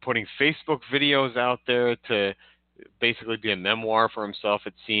putting Facebook videos out there to basically be a memoir for himself.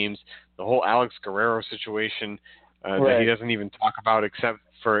 It seems the whole Alex Guerrero situation that he doesn't even talk about except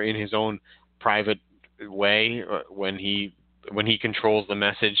for in his own private way when he controls the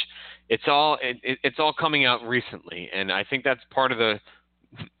message. It's all coming out recently, and I think that's part of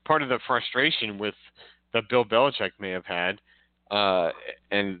the frustration with that Bill Belichick may have had,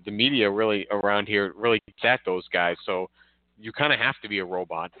 and the media really around here really gets at those guys. So you kind of have to be a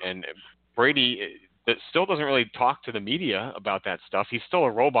robot, and Brady still doesn't really talk to the media about that stuff. He's still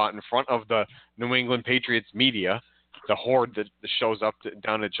a robot in front of the New England Patriots media, the horde that shows up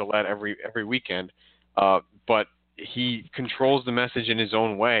down at Gillette every weekend, but he controls the message in his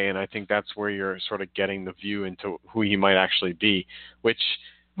own way, and I think that's where you're sort of getting the view into who he might actually be. Which,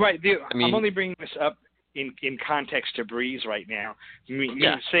 right? I'm only bringing this up in context to Brees right now.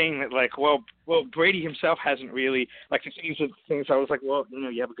 Saying that like, well, Brady himself hasn't really like the things. I was like, well,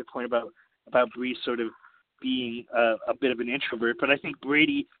 you have a good point about Brees sort of being a bit of an introvert, but I think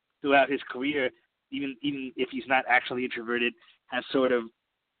Brady throughout his career, even if he's not actually introverted, has sort of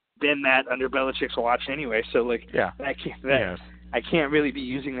been that under Belichick's watch anyway. So like, I can't really be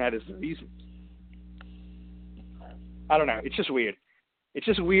using that as the reason. I don't know. It's just weird. It's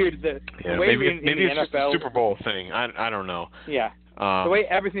just weird the way maybe in the it's NFL, just a Super Bowl thing. I don't know. Yeah. The way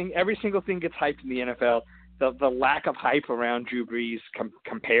every single thing gets hyped in the NFL, the lack of hype around Drew Brees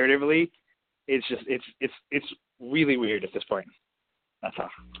comparatively, it's really weird at this point. That's all.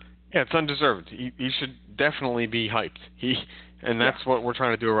 Yeah, it's undeserved. He should definitely be hyped. That's what we're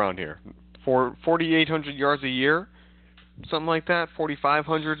trying to do around here. For 4,800 yards a year, something like that,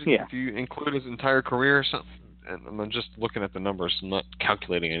 4,500 if you include his entire career or something. And I'm just looking at the numbers. I'm not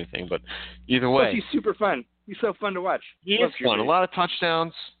calculating anything, but either way. Plus, he's super fun. He's so fun to watch. He is fun. A lot of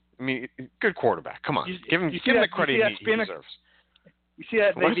touchdowns. I mean, good quarterback. Come on. Give him the credit he deserves. You see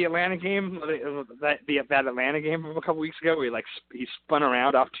that What? the Atlanta game, that Atlanta game from a couple weeks ago, where he spun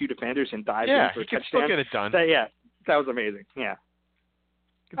around off two defenders and dived in for a touchdown. Yeah, he can still get it done. That was amazing. Yeah,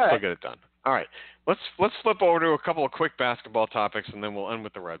 He can still get it done. All right, let's flip over to a couple of quick basketball topics, and then we'll end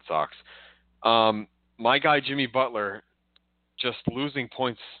with the Red Sox. My guy Jimmy Butler just losing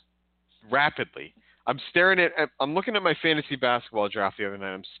points rapidly. I'm looking at my fantasy basketball draft the other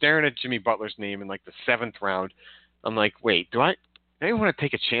night. I'm staring at Jimmy Butler's name in like the 7th round. I'm like, wait, do I want to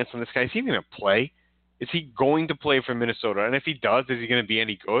take a chance on this guy? Is he going to play? Is he going to play for Minnesota? And if he does, is he going to be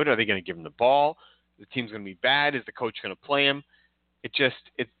any good? Are they going to give him the ball? The team's going to be bad. Is the coach going to play him?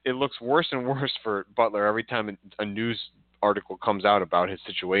 It looks worse and worse for Butler every time a news article comes out about his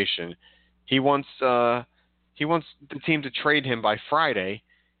situation. He wants the team to trade him by Friday,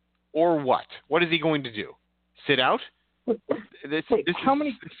 or what? What is he going to do? Sit out? This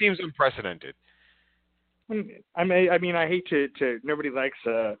seems unprecedented. I mean, I hate to nobody likes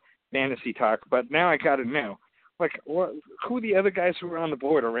fantasy talk, but now I got to know, like, who are the other guys who were on the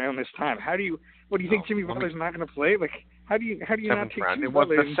board around this time? What do you think Jimmy Butler's not going to play? Like, how do you not take Jimmy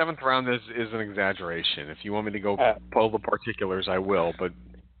Butler? The 7th round is an exaggeration. If you want me to go pull the particulars, I will. But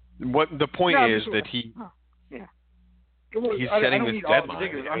what the point is that he. Yeah. He's setting this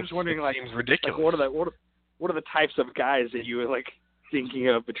deadline. I'm just wondering, like, seems ridiculous. Like, what are the types of guys that you were like thinking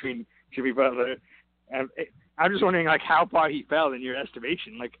of between Jimmy Butler and I'm just wondering, like, how far he fell in your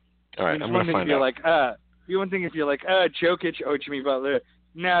estimation. Like, all right, I'm going to find out. You wouldn't think if you're like, Jokic or Jimmy Butler.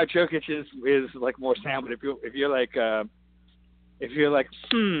 No, Jokic is like more sound. But if you're like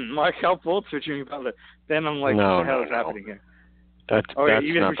Markel Fultz or Jimmy Butler, then I'm like, what the hell is happening here? That's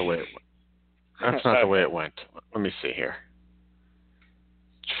not the way it went. That's not the way it went. Let me see here.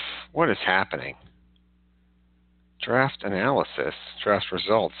 What is happening? Draft analysis, draft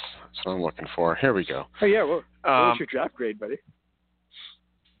results. That's what I'm looking for. Here we go. Oh, yeah. Well, what was your draft grade, buddy?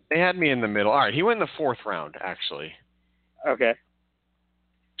 They had me in the middle. All right, he went in the 4th round, actually. Okay.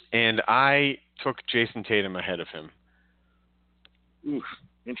 And I took Jason Tatum ahead of him. Oof,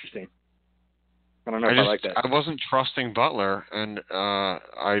 interesting. I don't know if I like that. I wasn't trusting Butler, and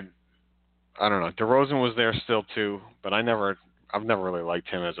I don't know. DeRozan was there still too, but I've never really liked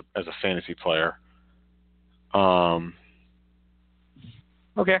him as a fantasy player.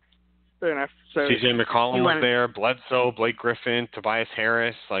 Okay, fair enough. So CJ McCollum was there, Bledsoe, Blake Griffin, Tobias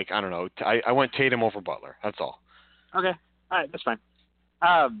Harris. Like, I don't know. I went Tatum over Butler. That's all. Okay, all right, that's fine.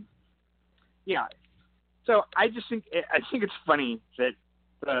 Yeah. So I think it's funny that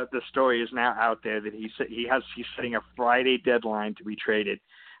the story is now out there that he's setting a Friday deadline to be traded.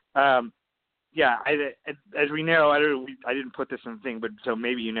 Yeah, as we know, I didn't put this in the thing, but so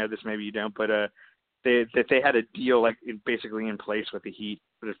maybe you know this, maybe you don't. But they had a deal basically in place with the Heat,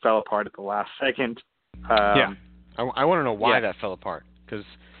 but it fell apart at the last second. I want to know why that fell apart, because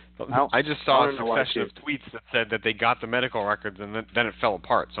I just saw a succession of tweets that said that they got the medical records and then it fell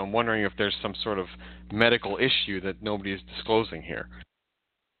apart. So I'm wondering if there's some sort of medical issue that nobody is disclosing here.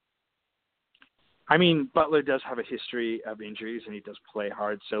 I mean, Butler does have a history of injuries and he does play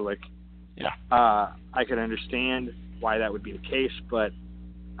hard, so I could understand why that would be the case, but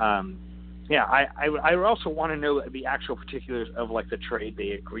I also want to know the actual particulars of like the trade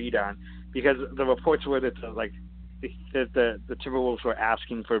they agreed on, because the reports were that the Timberwolves were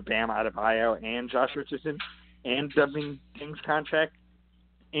asking for Bam Adebayo and Josh Richardson and dubbing King's contract,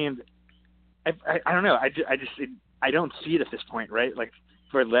 and I don't know, I don't see it at this point, right? Like,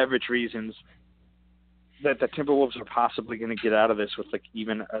 for leverage reasons, that the Timberwolves are possibly going to get out of this with like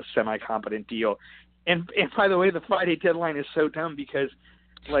even a semi-competent deal. And by the way, the Friday deadline is so dumb because,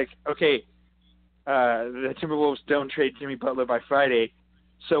 like, okay, the Timberwolves don't trade Jimmy Butler by Friday,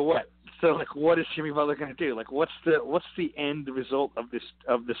 so what? So like, what is Jimmy Butler going to do? Like, what's the end result of this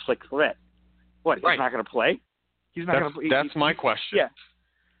like threat? What? He's not going to play? He's not going to play. That's my question. Yeah.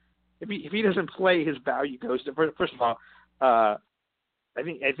 If he doesn't play, his value goes to. First of all, I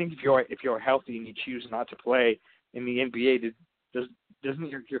think if you're healthy and you choose not to play in the NBA,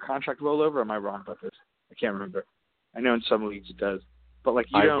 doesn't your contract roll over? Am I wrong about this? I can't remember. I know in some leagues it does, but like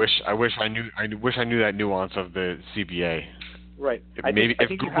I wish I knew that nuance of the CBA. Right.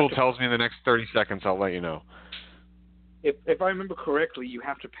 If Google tells me in the next 30 seconds, I'll let you know. If I remember correctly, you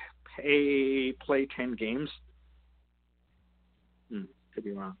have to play 10 games. Could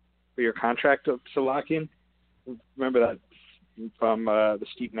be wrong. For your contract to lock in. Remember that from the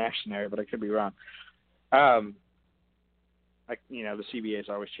Steve Nash scenario, but I could be wrong. The CBA is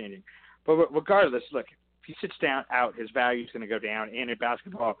always changing. But regardless, look, if he sits out, his value is going to go down. And in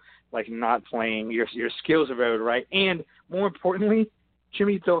basketball, like, not playing, your skills erode, right? And more importantly,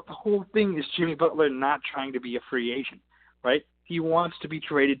 the whole thing is Jimmy Butler not trying to be a free agent, right? he wants to be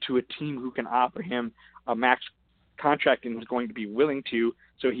traded to a team who can offer him a max contract and is going to be willing to,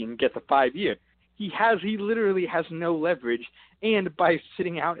 so he can get the 5-year. He literally has no leverage, and by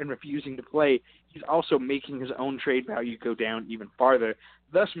sitting out and refusing to play, he's also making his own trade value go down even farther,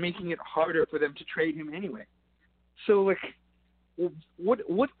 thus making it harder for them to trade him anyway. So, like, what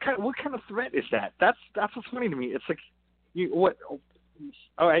kind of threat is that? That's what's funny to me. It's like,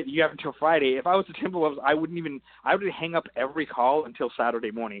 all right, you have until Friday. If I was the Timberwolves, I would hang up every call until Saturday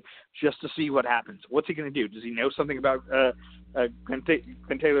morning just to see what happens. What's he going to do? Does he know something about Glenn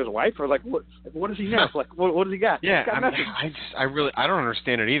Taylor's wife, or like what does he know? Like what does he got? Yeah, He's got nothing. I don't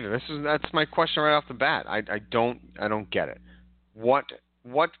understand it either. That's my question right off the bat. I don't get it. What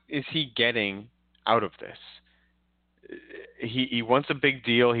is he getting out of this? He wants a big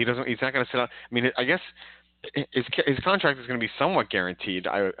deal. He's not going to sit out. I mean, I guess his contract is going to be somewhat guaranteed,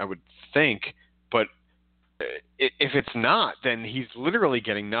 I would think, but if it's not, then he's literally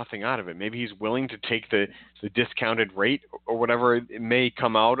getting nothing out of it. Maybe he's willing to take the discounted rate or whatever it may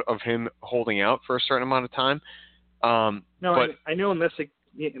come out of him holding out for a certain amount of time. No, I know unless they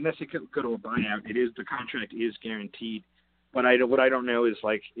go to a buyout, the contract is guaranteed. But what I don't know is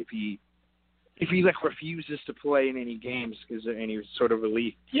like if he like refuses to play in any games, is there any sort of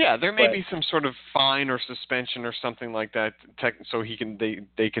relief? Yeah, there may be some sort of fine or suspension or something like that, so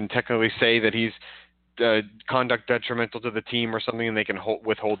they can technically say that he's conduct detrimental to the team or something, and they can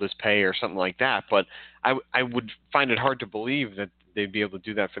withhold his pay or something like that. But I would find it hard to believe that they'd be able to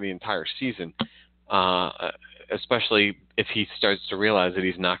do that for the entire season, especially if he starts to realize that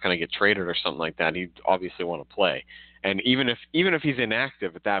he's not going to get traded or something like that. He'd obviously want to play, and even if he's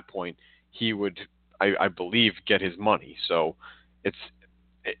inactive at that point, he would, I believe, get his money. So it's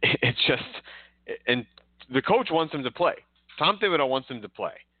just, and the coach wants him to play. Tom Thibodeau wants him to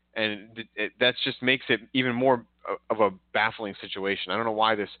play, and that just makes it even more of a baffling situation. I don't know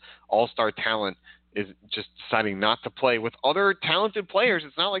why this all-star talent is just deciding not to play with other talented players.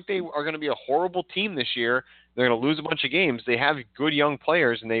 It's not like they are going to be a horrible team this year. They're going to lose a bunch of games. They have good young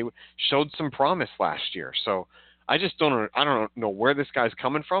players, and they showed some promise last year. So I don't know where this guy's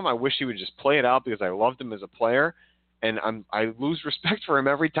coming from. I wish he would just play it out because I loved him as a player, and I lose respect for him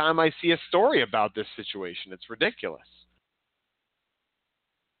every time I see a story about this situation. It's ridiculous.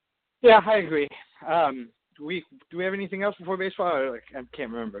 Yeah, I agree. Do we have anything else before baseball? I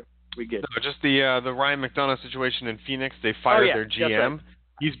can't remember. We good? No, just the Ryan McDonough situation in Phoenix. They fired their GM. Right.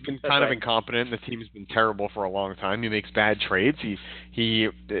 He's been kind of incompetent. The team's been terrible for a long time. He makes bad trades. He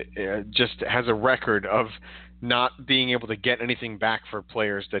just has a record of not being able to get anything back for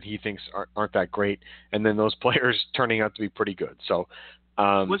players that he thinks aren't that great, and then those players turning out to be pretty good. So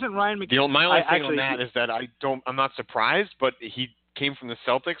wasn't Ryan McDonough? My only thing on that is that I'm not surprised, but he came from the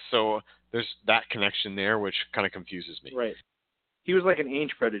Celtics, so there's that connection there, which kind of confuses me. Right. He was like an Ainge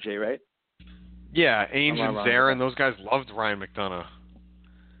protege, right? Yeah, Ainge and Zarin, those guys loved Ryan McDonough.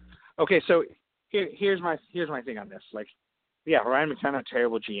 Okay, so here's my thing on this. Like, yeah, Ryan McDonough,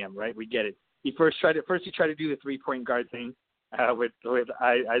 terrible GM, right? We get it. He first tried to do the 3-point guard thing with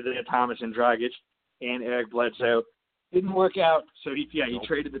Isaiah Thomas and Dragic and Eric Bledsoe. Didn't work out, so he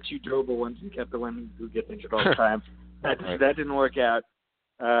traded the two durable ones and kept the one who gets injured all the time. That didn't work out.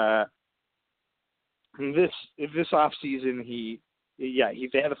 This off season, they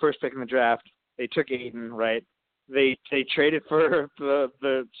had the first pick in the draft. They took Aiden, right? They traded for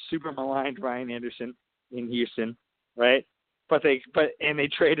the super maligned Ryan Anderson in Houston, right? But they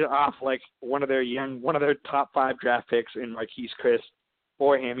traded off like one of their top 5 draft picks in Marquise Chris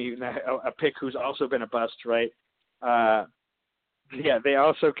for him, even a pick who's also been a bust, right? They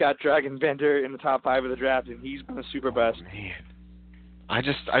also got Dragan Bender in the top 5 of the draft, and he's been a super bust. Man, I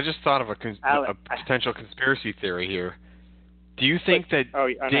just thought of a potential conspiracy theory here. Do you think that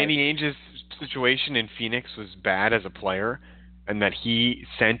Danny Ainge's situation in Phoenix was bad as a player, and that he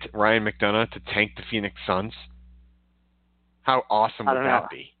sent Ryan McDonough to tank the Phoenix Suns? How awesome would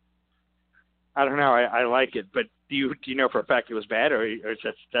that be? I don't know. I like it, but do you know for a fact it was bad, or is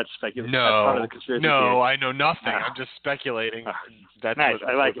that's speculation? No, that's part of the conspiracy theory? I know nothing. I'm just speculating. That's nice.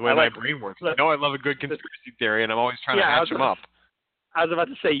 I like the way my brain works. I love a good conspiracy theory, and I'm always trying to hatch them up. I was about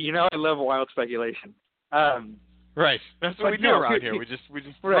to say, I love wild speculation. Right. That's what we do around here. We just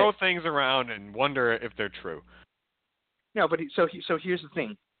throw things around and wonder if they're true. No, but so here's the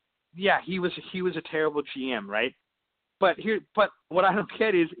thing. Yeah, he was a terrible GM, right? But what I don't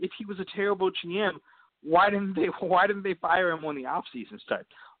get is, if he was a terrible GM, why didn't they fire him when the offseason started?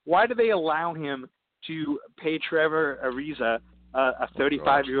 Why did they allow him to pay Trevor Ariza, a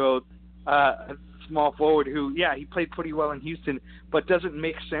 35-year-old small forward who, he played pretty well in Houston, but doesn't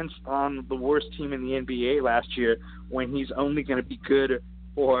make sense on the worst team in the NBA last year when he's only going to be good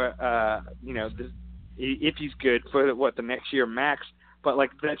for, if he's good for the next year max. But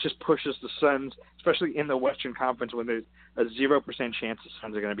that just pushes the Suns, especially in the Western Conference when there's a 0% chance the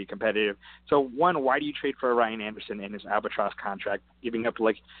Suns are going to be competitive. So one, why do you trade for Ryan Anderson in his albatross contract, giving up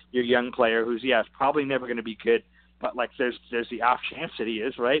your young player who's probably never going to be good, but there's the off chance that he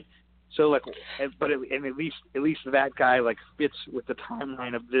is, right? So but at least that guy fits with the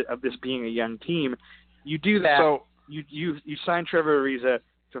timeline of this being a young team. You do that. So you sign Trevor Ariza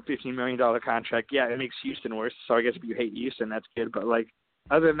for a $15 million contract. Yeah, it makes Houston worse. So I guess if you hate Houston, that's good. But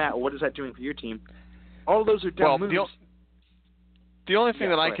other than that, what is that doing for your team? All of those are dumb moves. The only thing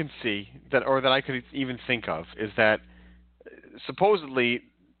that I can see that I could even think of is that supposedly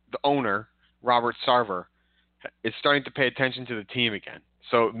the owner, Robert Sarver, is starting to pay attention to the team again.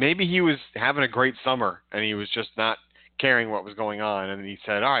 So maybe he was having a great summer and he was just not caring what was going on. And he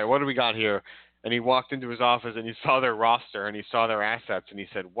said, all right, what do we got here? And he walked into his office and he saw their roster and he saw their assets and he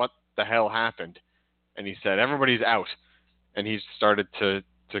said, what the hell happened? And he said, everybody's out. And he's started to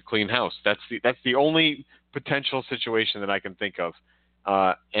clean house. That's the only potential situation that I can think of.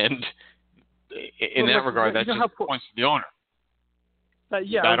 And in that regard, that just points to the owner. I was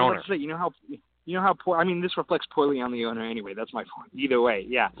about to say, you know how poor. I mean, this reflects poorly on the owner anyway. That's my point. Either way,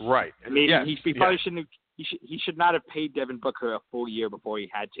 yeah. Right. Maybe he probably shouldn't. He should not have paid Devin Booker a full year before he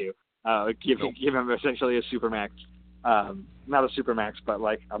had to. Give him essentially a supermax, not a supermax, but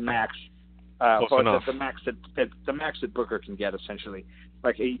a max. The max that Booker can get essentially,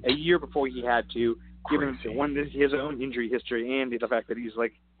 a year before he had to. Give him his own injury history and the fact that he's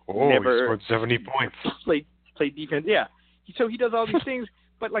never he scored 70 points. Played defense. Yeah. So he does all these things,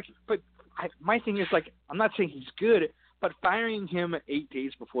 but my thing is I'm not saying he's good, but firing him 8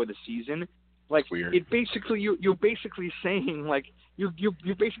 days before the season, weird. It basically you're basically saying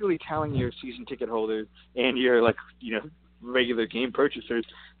you're basically telling your season ticket holders and your regular game purchasers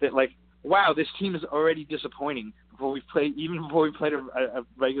that wow, this team is already disappointing before we played a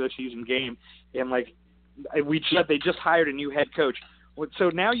regular season game, and they just hired a new head coach. So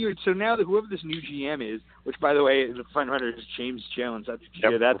now that whoever this new GM is, which by the way, the front runner is James Jones. That's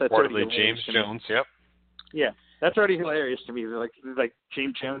reportedly James Jones. Yep. Yeah, that's already hilarious to me.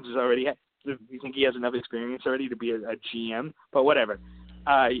 James Jones is already. You think he has enough experience already to be a GM? But whatever.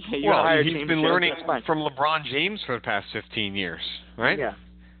 He's been learning from LeBron James for the past 15 years, right? Yeah.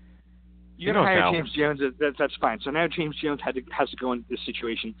 You don't hire James Jones. That's fine. So now James Jones has to go into this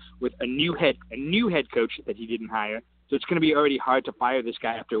situation with a new head coach that he didn't hire. So it's going to be already hard to fire this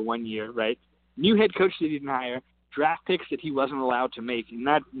guy after 1 year, right? New head coach that he didn't hire, draft picks that he wasn't allowed to make,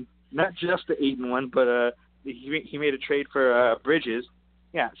 not just the 8-1, but he made a trade for Bridges.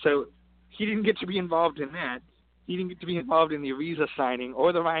 Yeah, so he didn't get to be involved in that. He didn't get to be involved in the Ariza signing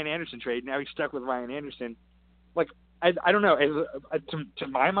or the Ryan Anderson trade. Now he's stuck with Ryan Anderson. I don't know. To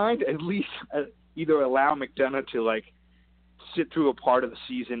my mind, at least either allow McDonough to sit through a part of the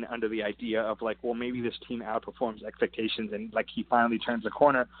season under the idea of maybe this team outperforms expectations and he finally turns the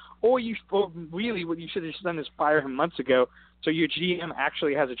corner, or really what you should have done is fire him months ago so your GM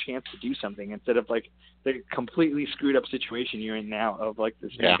actually has a chance to do something instead of the completely screwed up situation you're in now of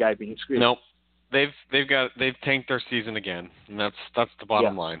this new guy being screwed. Nope. They've tanked their season again, and that's the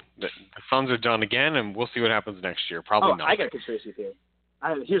bottom line. The Suns are done again, and we'll see what happens next year. Probably not. I got a conspiracy theory.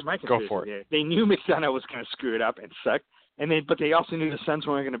 Here's my conspiracy theory. They knew McDonough was going to screw it up and suck, but they also knew the Suns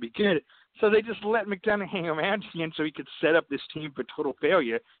weren't going to be good, so they just let McDonough hang around again so he could set up this team for total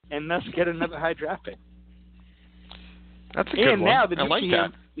failure and thus get another high draft pick. That's a good one. Now the new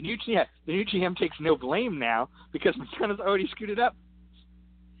GM, the new GM takes no blame now because McDonough's already screwed it up.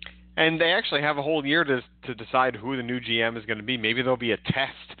 And they actually have a whole year to decide who the new GM is going to be. Maybe there'll be a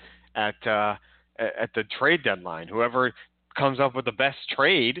test at the trade deadline. Whoever comes up with the best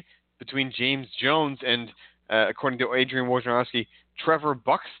trade between James Jones and, according to Adrian Wojnarowski, Trevor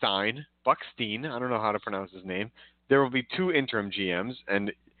Buckstein. I don't know how to pronounce his name. There will be 2 interim GMs, and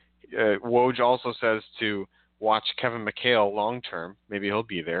Woj also says to watch Kevin McHale long term. Maybe he'll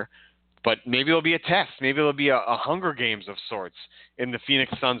be there. But maybe there'll be a test. Maybe there'll be a Hunger Games of sorts in the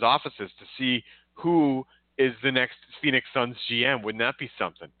Phoenix Suns offices to see who is the next Phoenix Suns GM. Wouldn't that be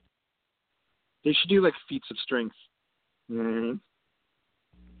something? They should do feats of strength. Mm-hmm.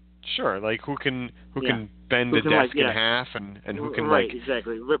 Sure, who can bend a desk in half and who can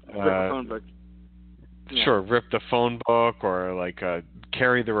exactly rip a phone book. Yeah. Sure, rip the phone book or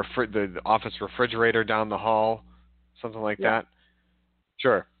carry the office refrigerator down the hall, something like that.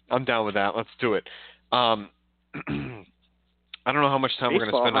 Sure. I'm down with that. Let's do it. I don't know how much time we're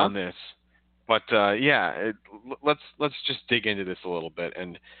going to spend on this, But let's just dig into this a little bit,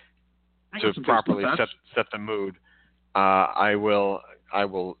 and to some properly baseball set the mood, I will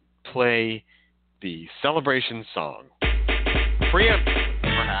play the celebration song, preempt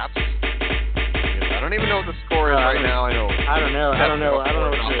perhaps. Because I don't even know what the score is right now. I don't know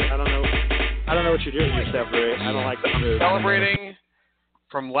what you're doing with yourself, Ray. I don't like the mood. Celebrating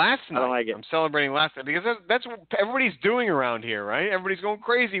from last night. I don't like it. I'm celebrating last night because that's what everybody's doing around here, right? Everybody's going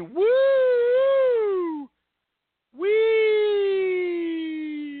crazy. Woo! Wee!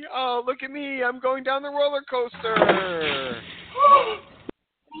 Oh, look at me. I'm going down the roller coaster.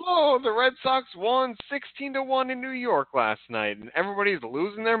 Oh, the Red Sox won 16-1 in New York last night, and everybody's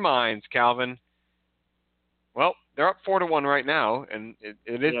losing their minds, Calvin. Well, they're up 4-1 right now, and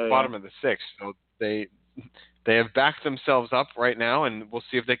it is bottom of the sixth, so they have backed themselves up right now, and we'll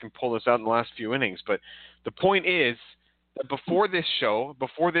see if they can pull this out in the last few innings. But the point is that before this show,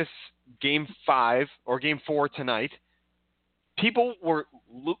 before this Game 5 or Game 4 tonight, people were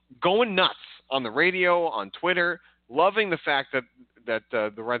going nuts on the radio, on Twitter, loving the fact that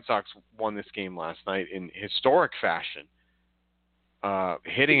the Red Sox won this game last night in historic fashion,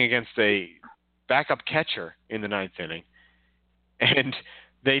 hitting against a backup catcher in the ninth inning. And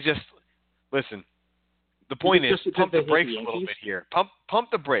they just, listen, the point is, pump the brakes a little bit here. Pump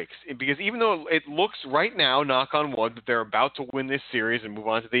the brakes, because even though it looks right now, knock on wood, that they're about to win this series and move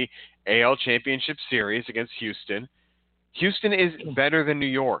on to the AL Championship Series against Houston, Houston is better than New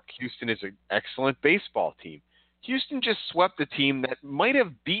York. Houston is an excellent baseball team. Houston just swept a team that might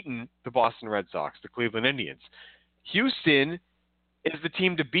have beaten the Boston Red Sox, the Cleveland Indians. Houston is the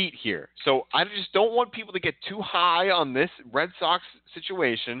team to beat here. So I just don't want people to get too high on this Red Sox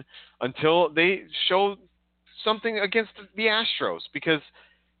situation until they show something against the Astros, because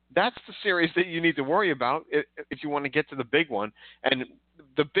that's the series that you need to worry about if you want to get to the big one. And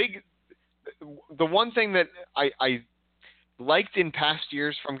the one thing that I liked in past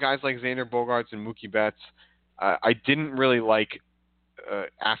years from guys like Xander Bogaerts and Mookie Betts, I didn't really like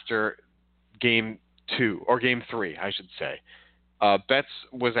after Game 2 or Game 3, I should say. Betts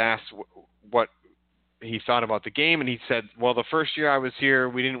was asked what he thought about the game, and he said, well, the first year I was here,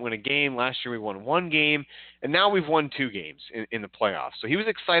 we didn't win a game. Last year we won one game, and now we've won 2 games in the playoffs. So he was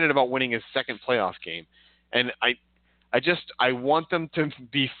excited about winning his second playoff game. And I want them to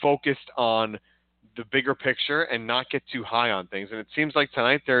be focused on the bigger picture and not get too high on things. And it seems like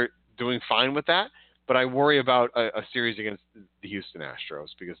tonight they're doing fine with that. But I worry about a series against the Houston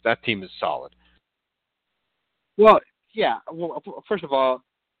Astros, because that team is solid. Well, yeah. Well, first of all,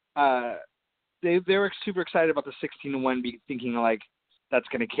 they were super excited about the 16-1, thinking like that's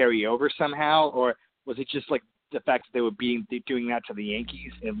going to carry over somehow, or was it just like the fact that they were doing that to the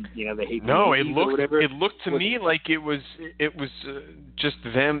Yankees, and they hate the Yankees or whatever? It looked to me like it was just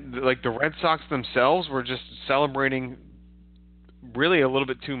them, like the Red Sox themselves were just celebrating really a little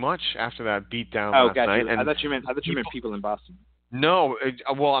bit too much after that beatdown last night. And I thought you meant people in Boston. No,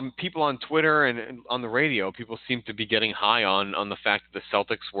 people on Twitter and on the radio, people seem to be getting high on the fact that the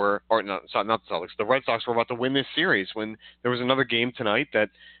Celtics were, or not the Celtics, the Red Sox were about to win this series, when there was another game tonight that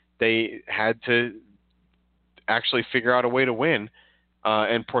they had to actually figure out a way to win.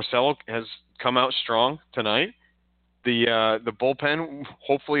 And Porcello has come out strong tonight. The bullpen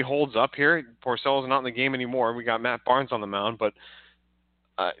hopefully holds up here. Porcello's not in the game anymore. We got Matt Barnes on the mound, but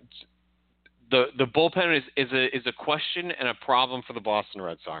the bullpen is a question and a problem for the Boston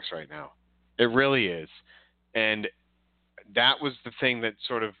Red Sox right now. It really is. And that was the thing that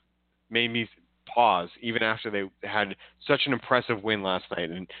sort of made me pause, even after they had such an impressive win last night.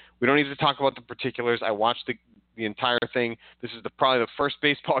 And we don't need to talk about the particulars. I watched the entire thing. This is probably the first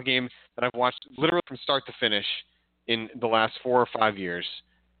baseball game that I've watched literally from start to finish in the last 4 or 5 years,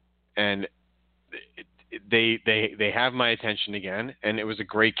 and they have my attention again, and it was a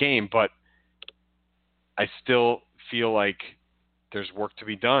great game, but I still feel like there's work to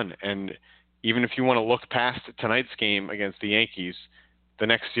be done. And even if you want to look past tonight's game against the Yankees, the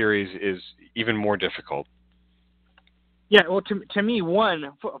next series is even more difficult. Yeah, well, to me,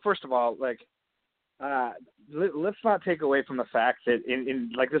 first of all, like, let's not take away from the fact that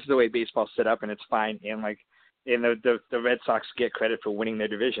in like, this is the way baseball's set up, and it's fine, and like, and the Red Sox get credit for winning their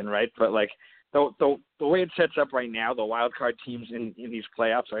division, right? But like the way it sets up right now, the wild card teams in these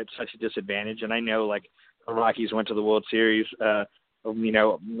playoffs are at such a disadvantage. And I know like the Rockies went to the World Series,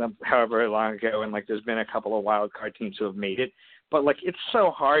 however long ago, and like there's been a couple of wild card teams who have made it. But like, it's so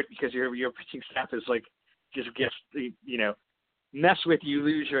hard because your pitching staff is like just gets mess with you,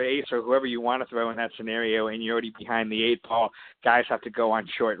 lose your ace or whoever you want to throw in that scenario, and you're already behind the 8 ball. Guys have to go on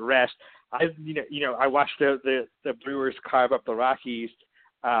short rest. I watched the Brewers carve up the Rockies.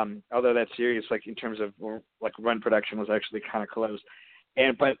 Although that series, like in terms of like run production, was actually kind of close,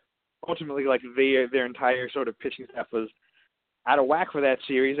 but ultimately, like their entire sort of pitching staff was out of whack for that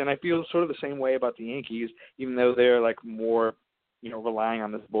series, and I feel sort of the same way about the Yankees, even though they're like more, relying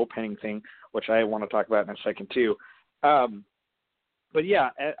on this bullpenning thing, which I want to talk about in a second too. But yeah,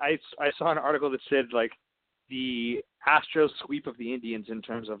 I saw an article that said like the Astros sweep of the Indians in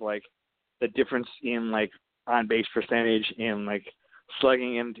terms of like the difference in like on base percentage and like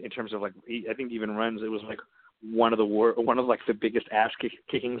slugging in terms of like I think even runs, it was like one of like the biggest ass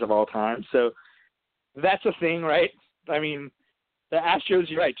kickings of all time. So that's a thing, right? I mean, the Astros,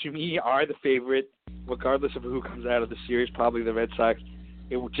 you're right, to me are the favorite, regardless of who comes out of the series. Probably the Red Sox,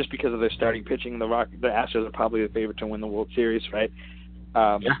 just because of their starting pitching. The Astros are probably the favorite to win the World Series, right?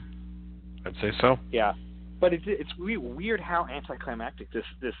 Yeah, I'd say so. Yeah, but it's weird how anticlimactic this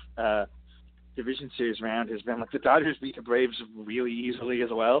division series round has been. Like the Dodgers beat the Braves really easily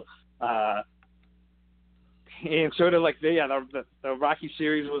as well, and sort of like the Rocky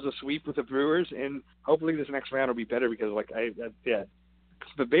series was a sweep with the Brewers, and hopefully this next round will be better because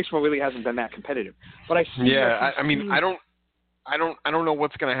the baseball really hasn't been that competitive. But I don't know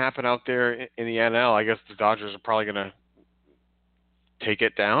what's going to happen out there in the NL. I guess the Dodgers are probably going to take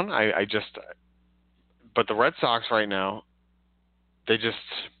it down. But the Red Sox right now,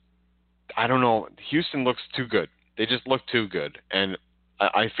 I don't know. Houston looks too good. They just look too good. And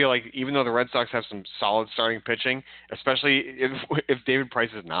I feel like even though the Red Sox have some solid starting pitching, especially if David Price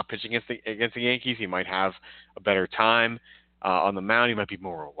is not pitching against the Yankees, he might have a better time on the mound. He might be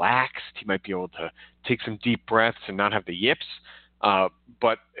more relaxed. He might be able to take some deep breaths and not have the yips.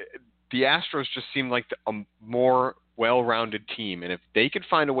 But the Astros just seem like a more well-rounded team, and if they could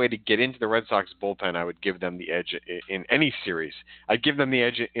find a way to get into the Red Sox bullpen, I would give them the edge in any series. I'd give them the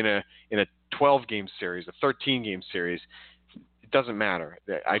edge in a 12-game series, a 13-game series. It doesn't matter.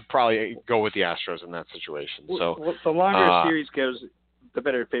 I'd probably go with the Astros in that situation. So the longer a series goes, the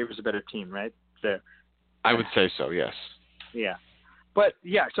better it favors a better team, right? So I would say so. Yes. Yeah. But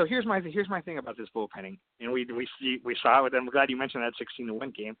yeah, so here's my thing about this bullpenning, and we saw it. I'm glad you mentioned that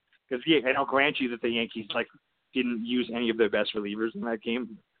 16-1 game because and I'll grant you that the Yankees didn't use any of their best relievers in that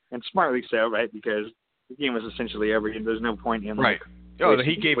game, and smartly so, right? Because the game was essentially over, and there's no point in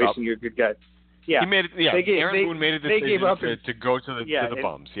he gave up. Your good guy. Yeah, he made it. Yeah, Aaron Boone made a decision to go to the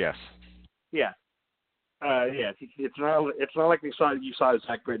bums. Yes. Yeah. It's not like you saw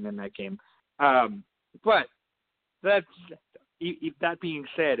Zach Britton in that game, but that being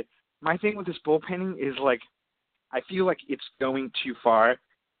said, my thing with this bullpenning is I feel like it's going too far.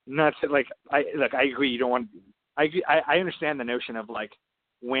 Not that I agree. You don't want. I understand the notion of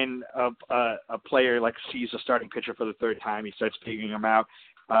when a player sees a starting pitcher for the third time, he starts figuring him out,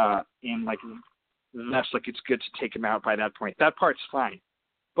 and that's it's good to take him out by that point. That part's fine,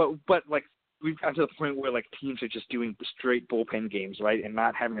 but we've gotten to the point where teams are just doing straight bullpen games, right, and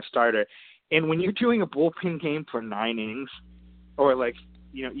not having a starter. And when you're doing a bullpen game for 9 innings, or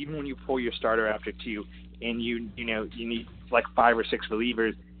even when you pull your starter after 2, and you need 5 or 6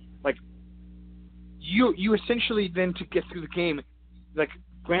 relievers, you essentially then to get through the game,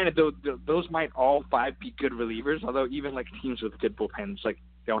 granted those might all 5 be good relievers, although even teams with good bullpens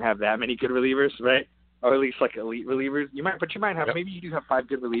don't have that many good relievers, right? Or at least elite relievers. You might have maybe you do have 5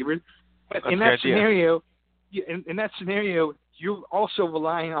 good relievers, but in that scenario, you're also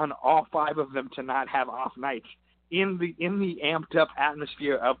relying on all 5 of them to not have off nights in the amped up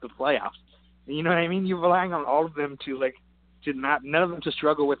atmosphere of the playoffs. You know what I mean? You're relying on all of them none of them to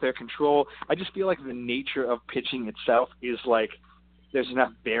struggle with their control. I just feel the nature of pitching itself is there's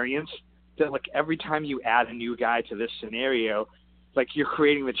enough variance that every time you add a new guy to this scenario, you're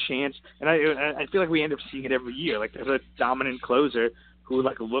creating the chance. And I feel we end up seeing it every year. There's a dominant closer who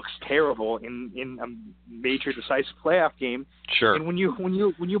looks terrible in a major decisive playoff game. Sure. And when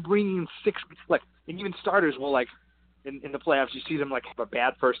you're bringing in 6, and even starters will in the playoffs, you see them have a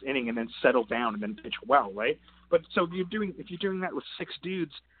bad first inning and then settle down and then pitch well, right? But so if you're doing that with 6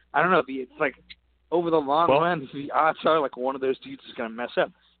 dudes, I don't know. It's over the long run, the odds are one of those dudes is going to mess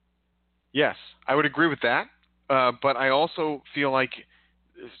up. Yes, I would agree with that. But I also feel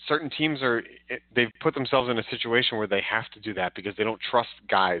certain teams they've put themselves in a situation where they have to do that because they don't trust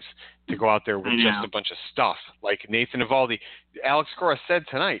guys to go out there with just a bunch of stuff. Like Nathan Eovaldi. Alex Cora said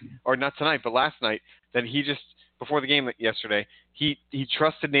tonight, or not tonight, but last night, that he just, before the game yesterday, he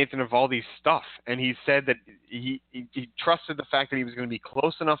trusted Nathan Eovaldi's stuff, and he said that he trusted the fact that he was going to be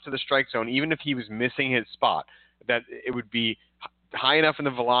close enough to the strike zone, even if he was missing his spot, that it would be high enough in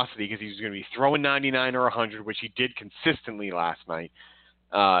the velocity because he was going to be throwing 99 or 100, which he did consistently last night,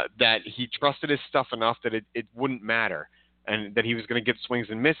 that he trusted his stuff enough that it wouldn't matter. and that he was going to get swings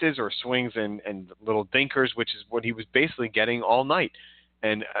and misses or swings and little dinkers, which is what he was basically getting all night.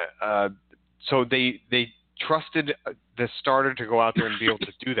 And so they trusted the starter to go out there and be able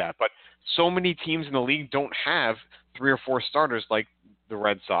to do that. But so many teams in the league don't have 3 or 4 starters like the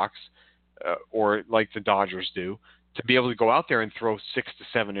Red Sox or like the Dodgers do to be able to go out there and throw 6 to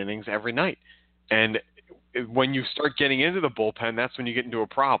 7 innings every night. And when you start getting into the bullpen, that's when you get into a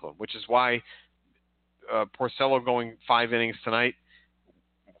problem, which is why Porcello going 5 innings tonight,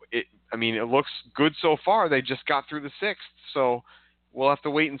 it looks good so far. They just got through the 6th, so we'll have to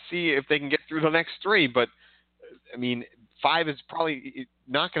wait and see if they can get through the next 3. But, 5 is probably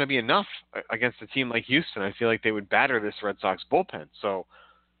not going to be enough against a team like Houston. I feel like they would batter this Red Sox bullpen. So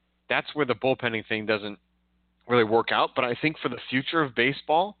that's where the bullpenning thing doesn't really work out. But I think for the future of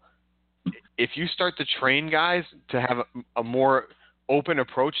baseball, if you start to train guys to have a more open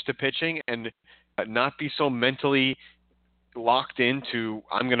approach to pitching and not be so mentally locked into,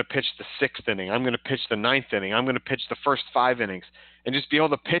 I'm going to pitch the 6th inning, I'm going to pitch the 9th inning, I'm going to pitch the first 5 innings, and just be able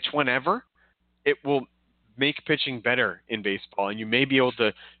to pitch whenever, it will make pitching better in baseball. And you may be able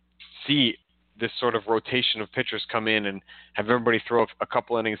to see this sort of rotation of pitchers come in and have everybody throw a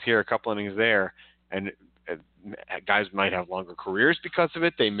couple innings here, a couple innings there, and guys might have longer careers because of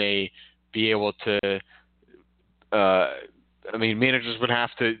it. They may be able to managers would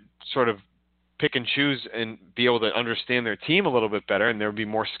have to sort of pick and choose and be able to understand their team a little bit better, and there would be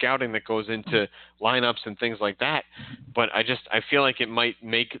more scouting that goes into lineups and things like that. But I feel like it might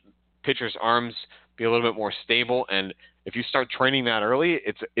make pitchers' arms be a little bit more stable, and if you start training that early,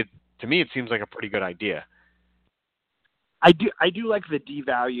 to me it seems like a pretty good idea. I do like the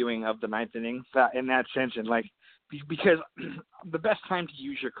devaluing of the 9th inning in that sense, and because the best time to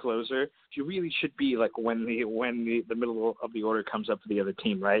use your closer, you really should be when the middle of the order comes up for the other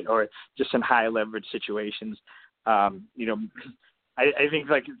team, right? Or just in high leverage situations. I think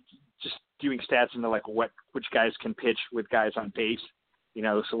just doing stats into which guys can pitch with guys on base.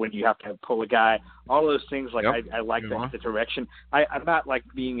 So when you have to pull a guy, all those things, Yep. I like the direction. I'm not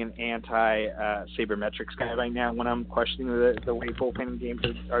being an anti-sabermetrics guy right now when I'm questioning the way bullpen games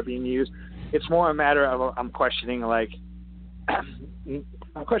are being used. It's more a matter of I'm questioning in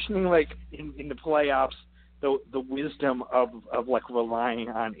the playoffs the wisdom of relying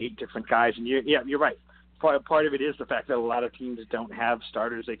on 8 different guys. And you're right. Part of it is the fact that a lot of teams don't have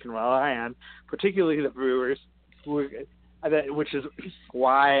starters they can rely on, particularly the Brewers, which is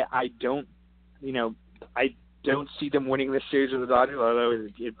why I don't see them winning this series with the Dodgers, although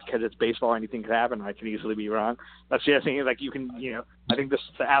because it's baseball, anything could happen. I can easily be wrong. That's the other thing. I think the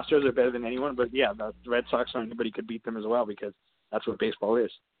Astros are better than anyone, but yeah, the Red Sox, anybody could beat them as well because that's what baseball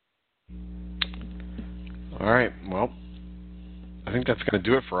is. All right. Well, I think that's going to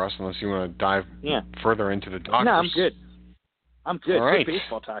do it for us, unless you want to dive further into the Dodgers. No, I'm good. All right. Good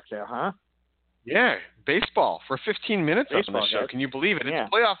baseball talk there, huh? Yeah, baseball for 15 minutes on the show. Guys. Can you believe it? Yeah.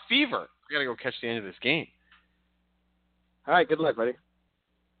 It's playoff fever. We got to go catch the end of this game. All right, good luck, buddy.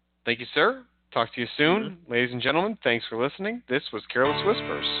 Thank you, sir. Talk to you soon. Mm-hmm. Ladies and gentlemen, thanks for listening. This was Careless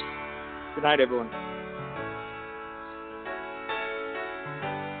Whispers. Good night, everyone.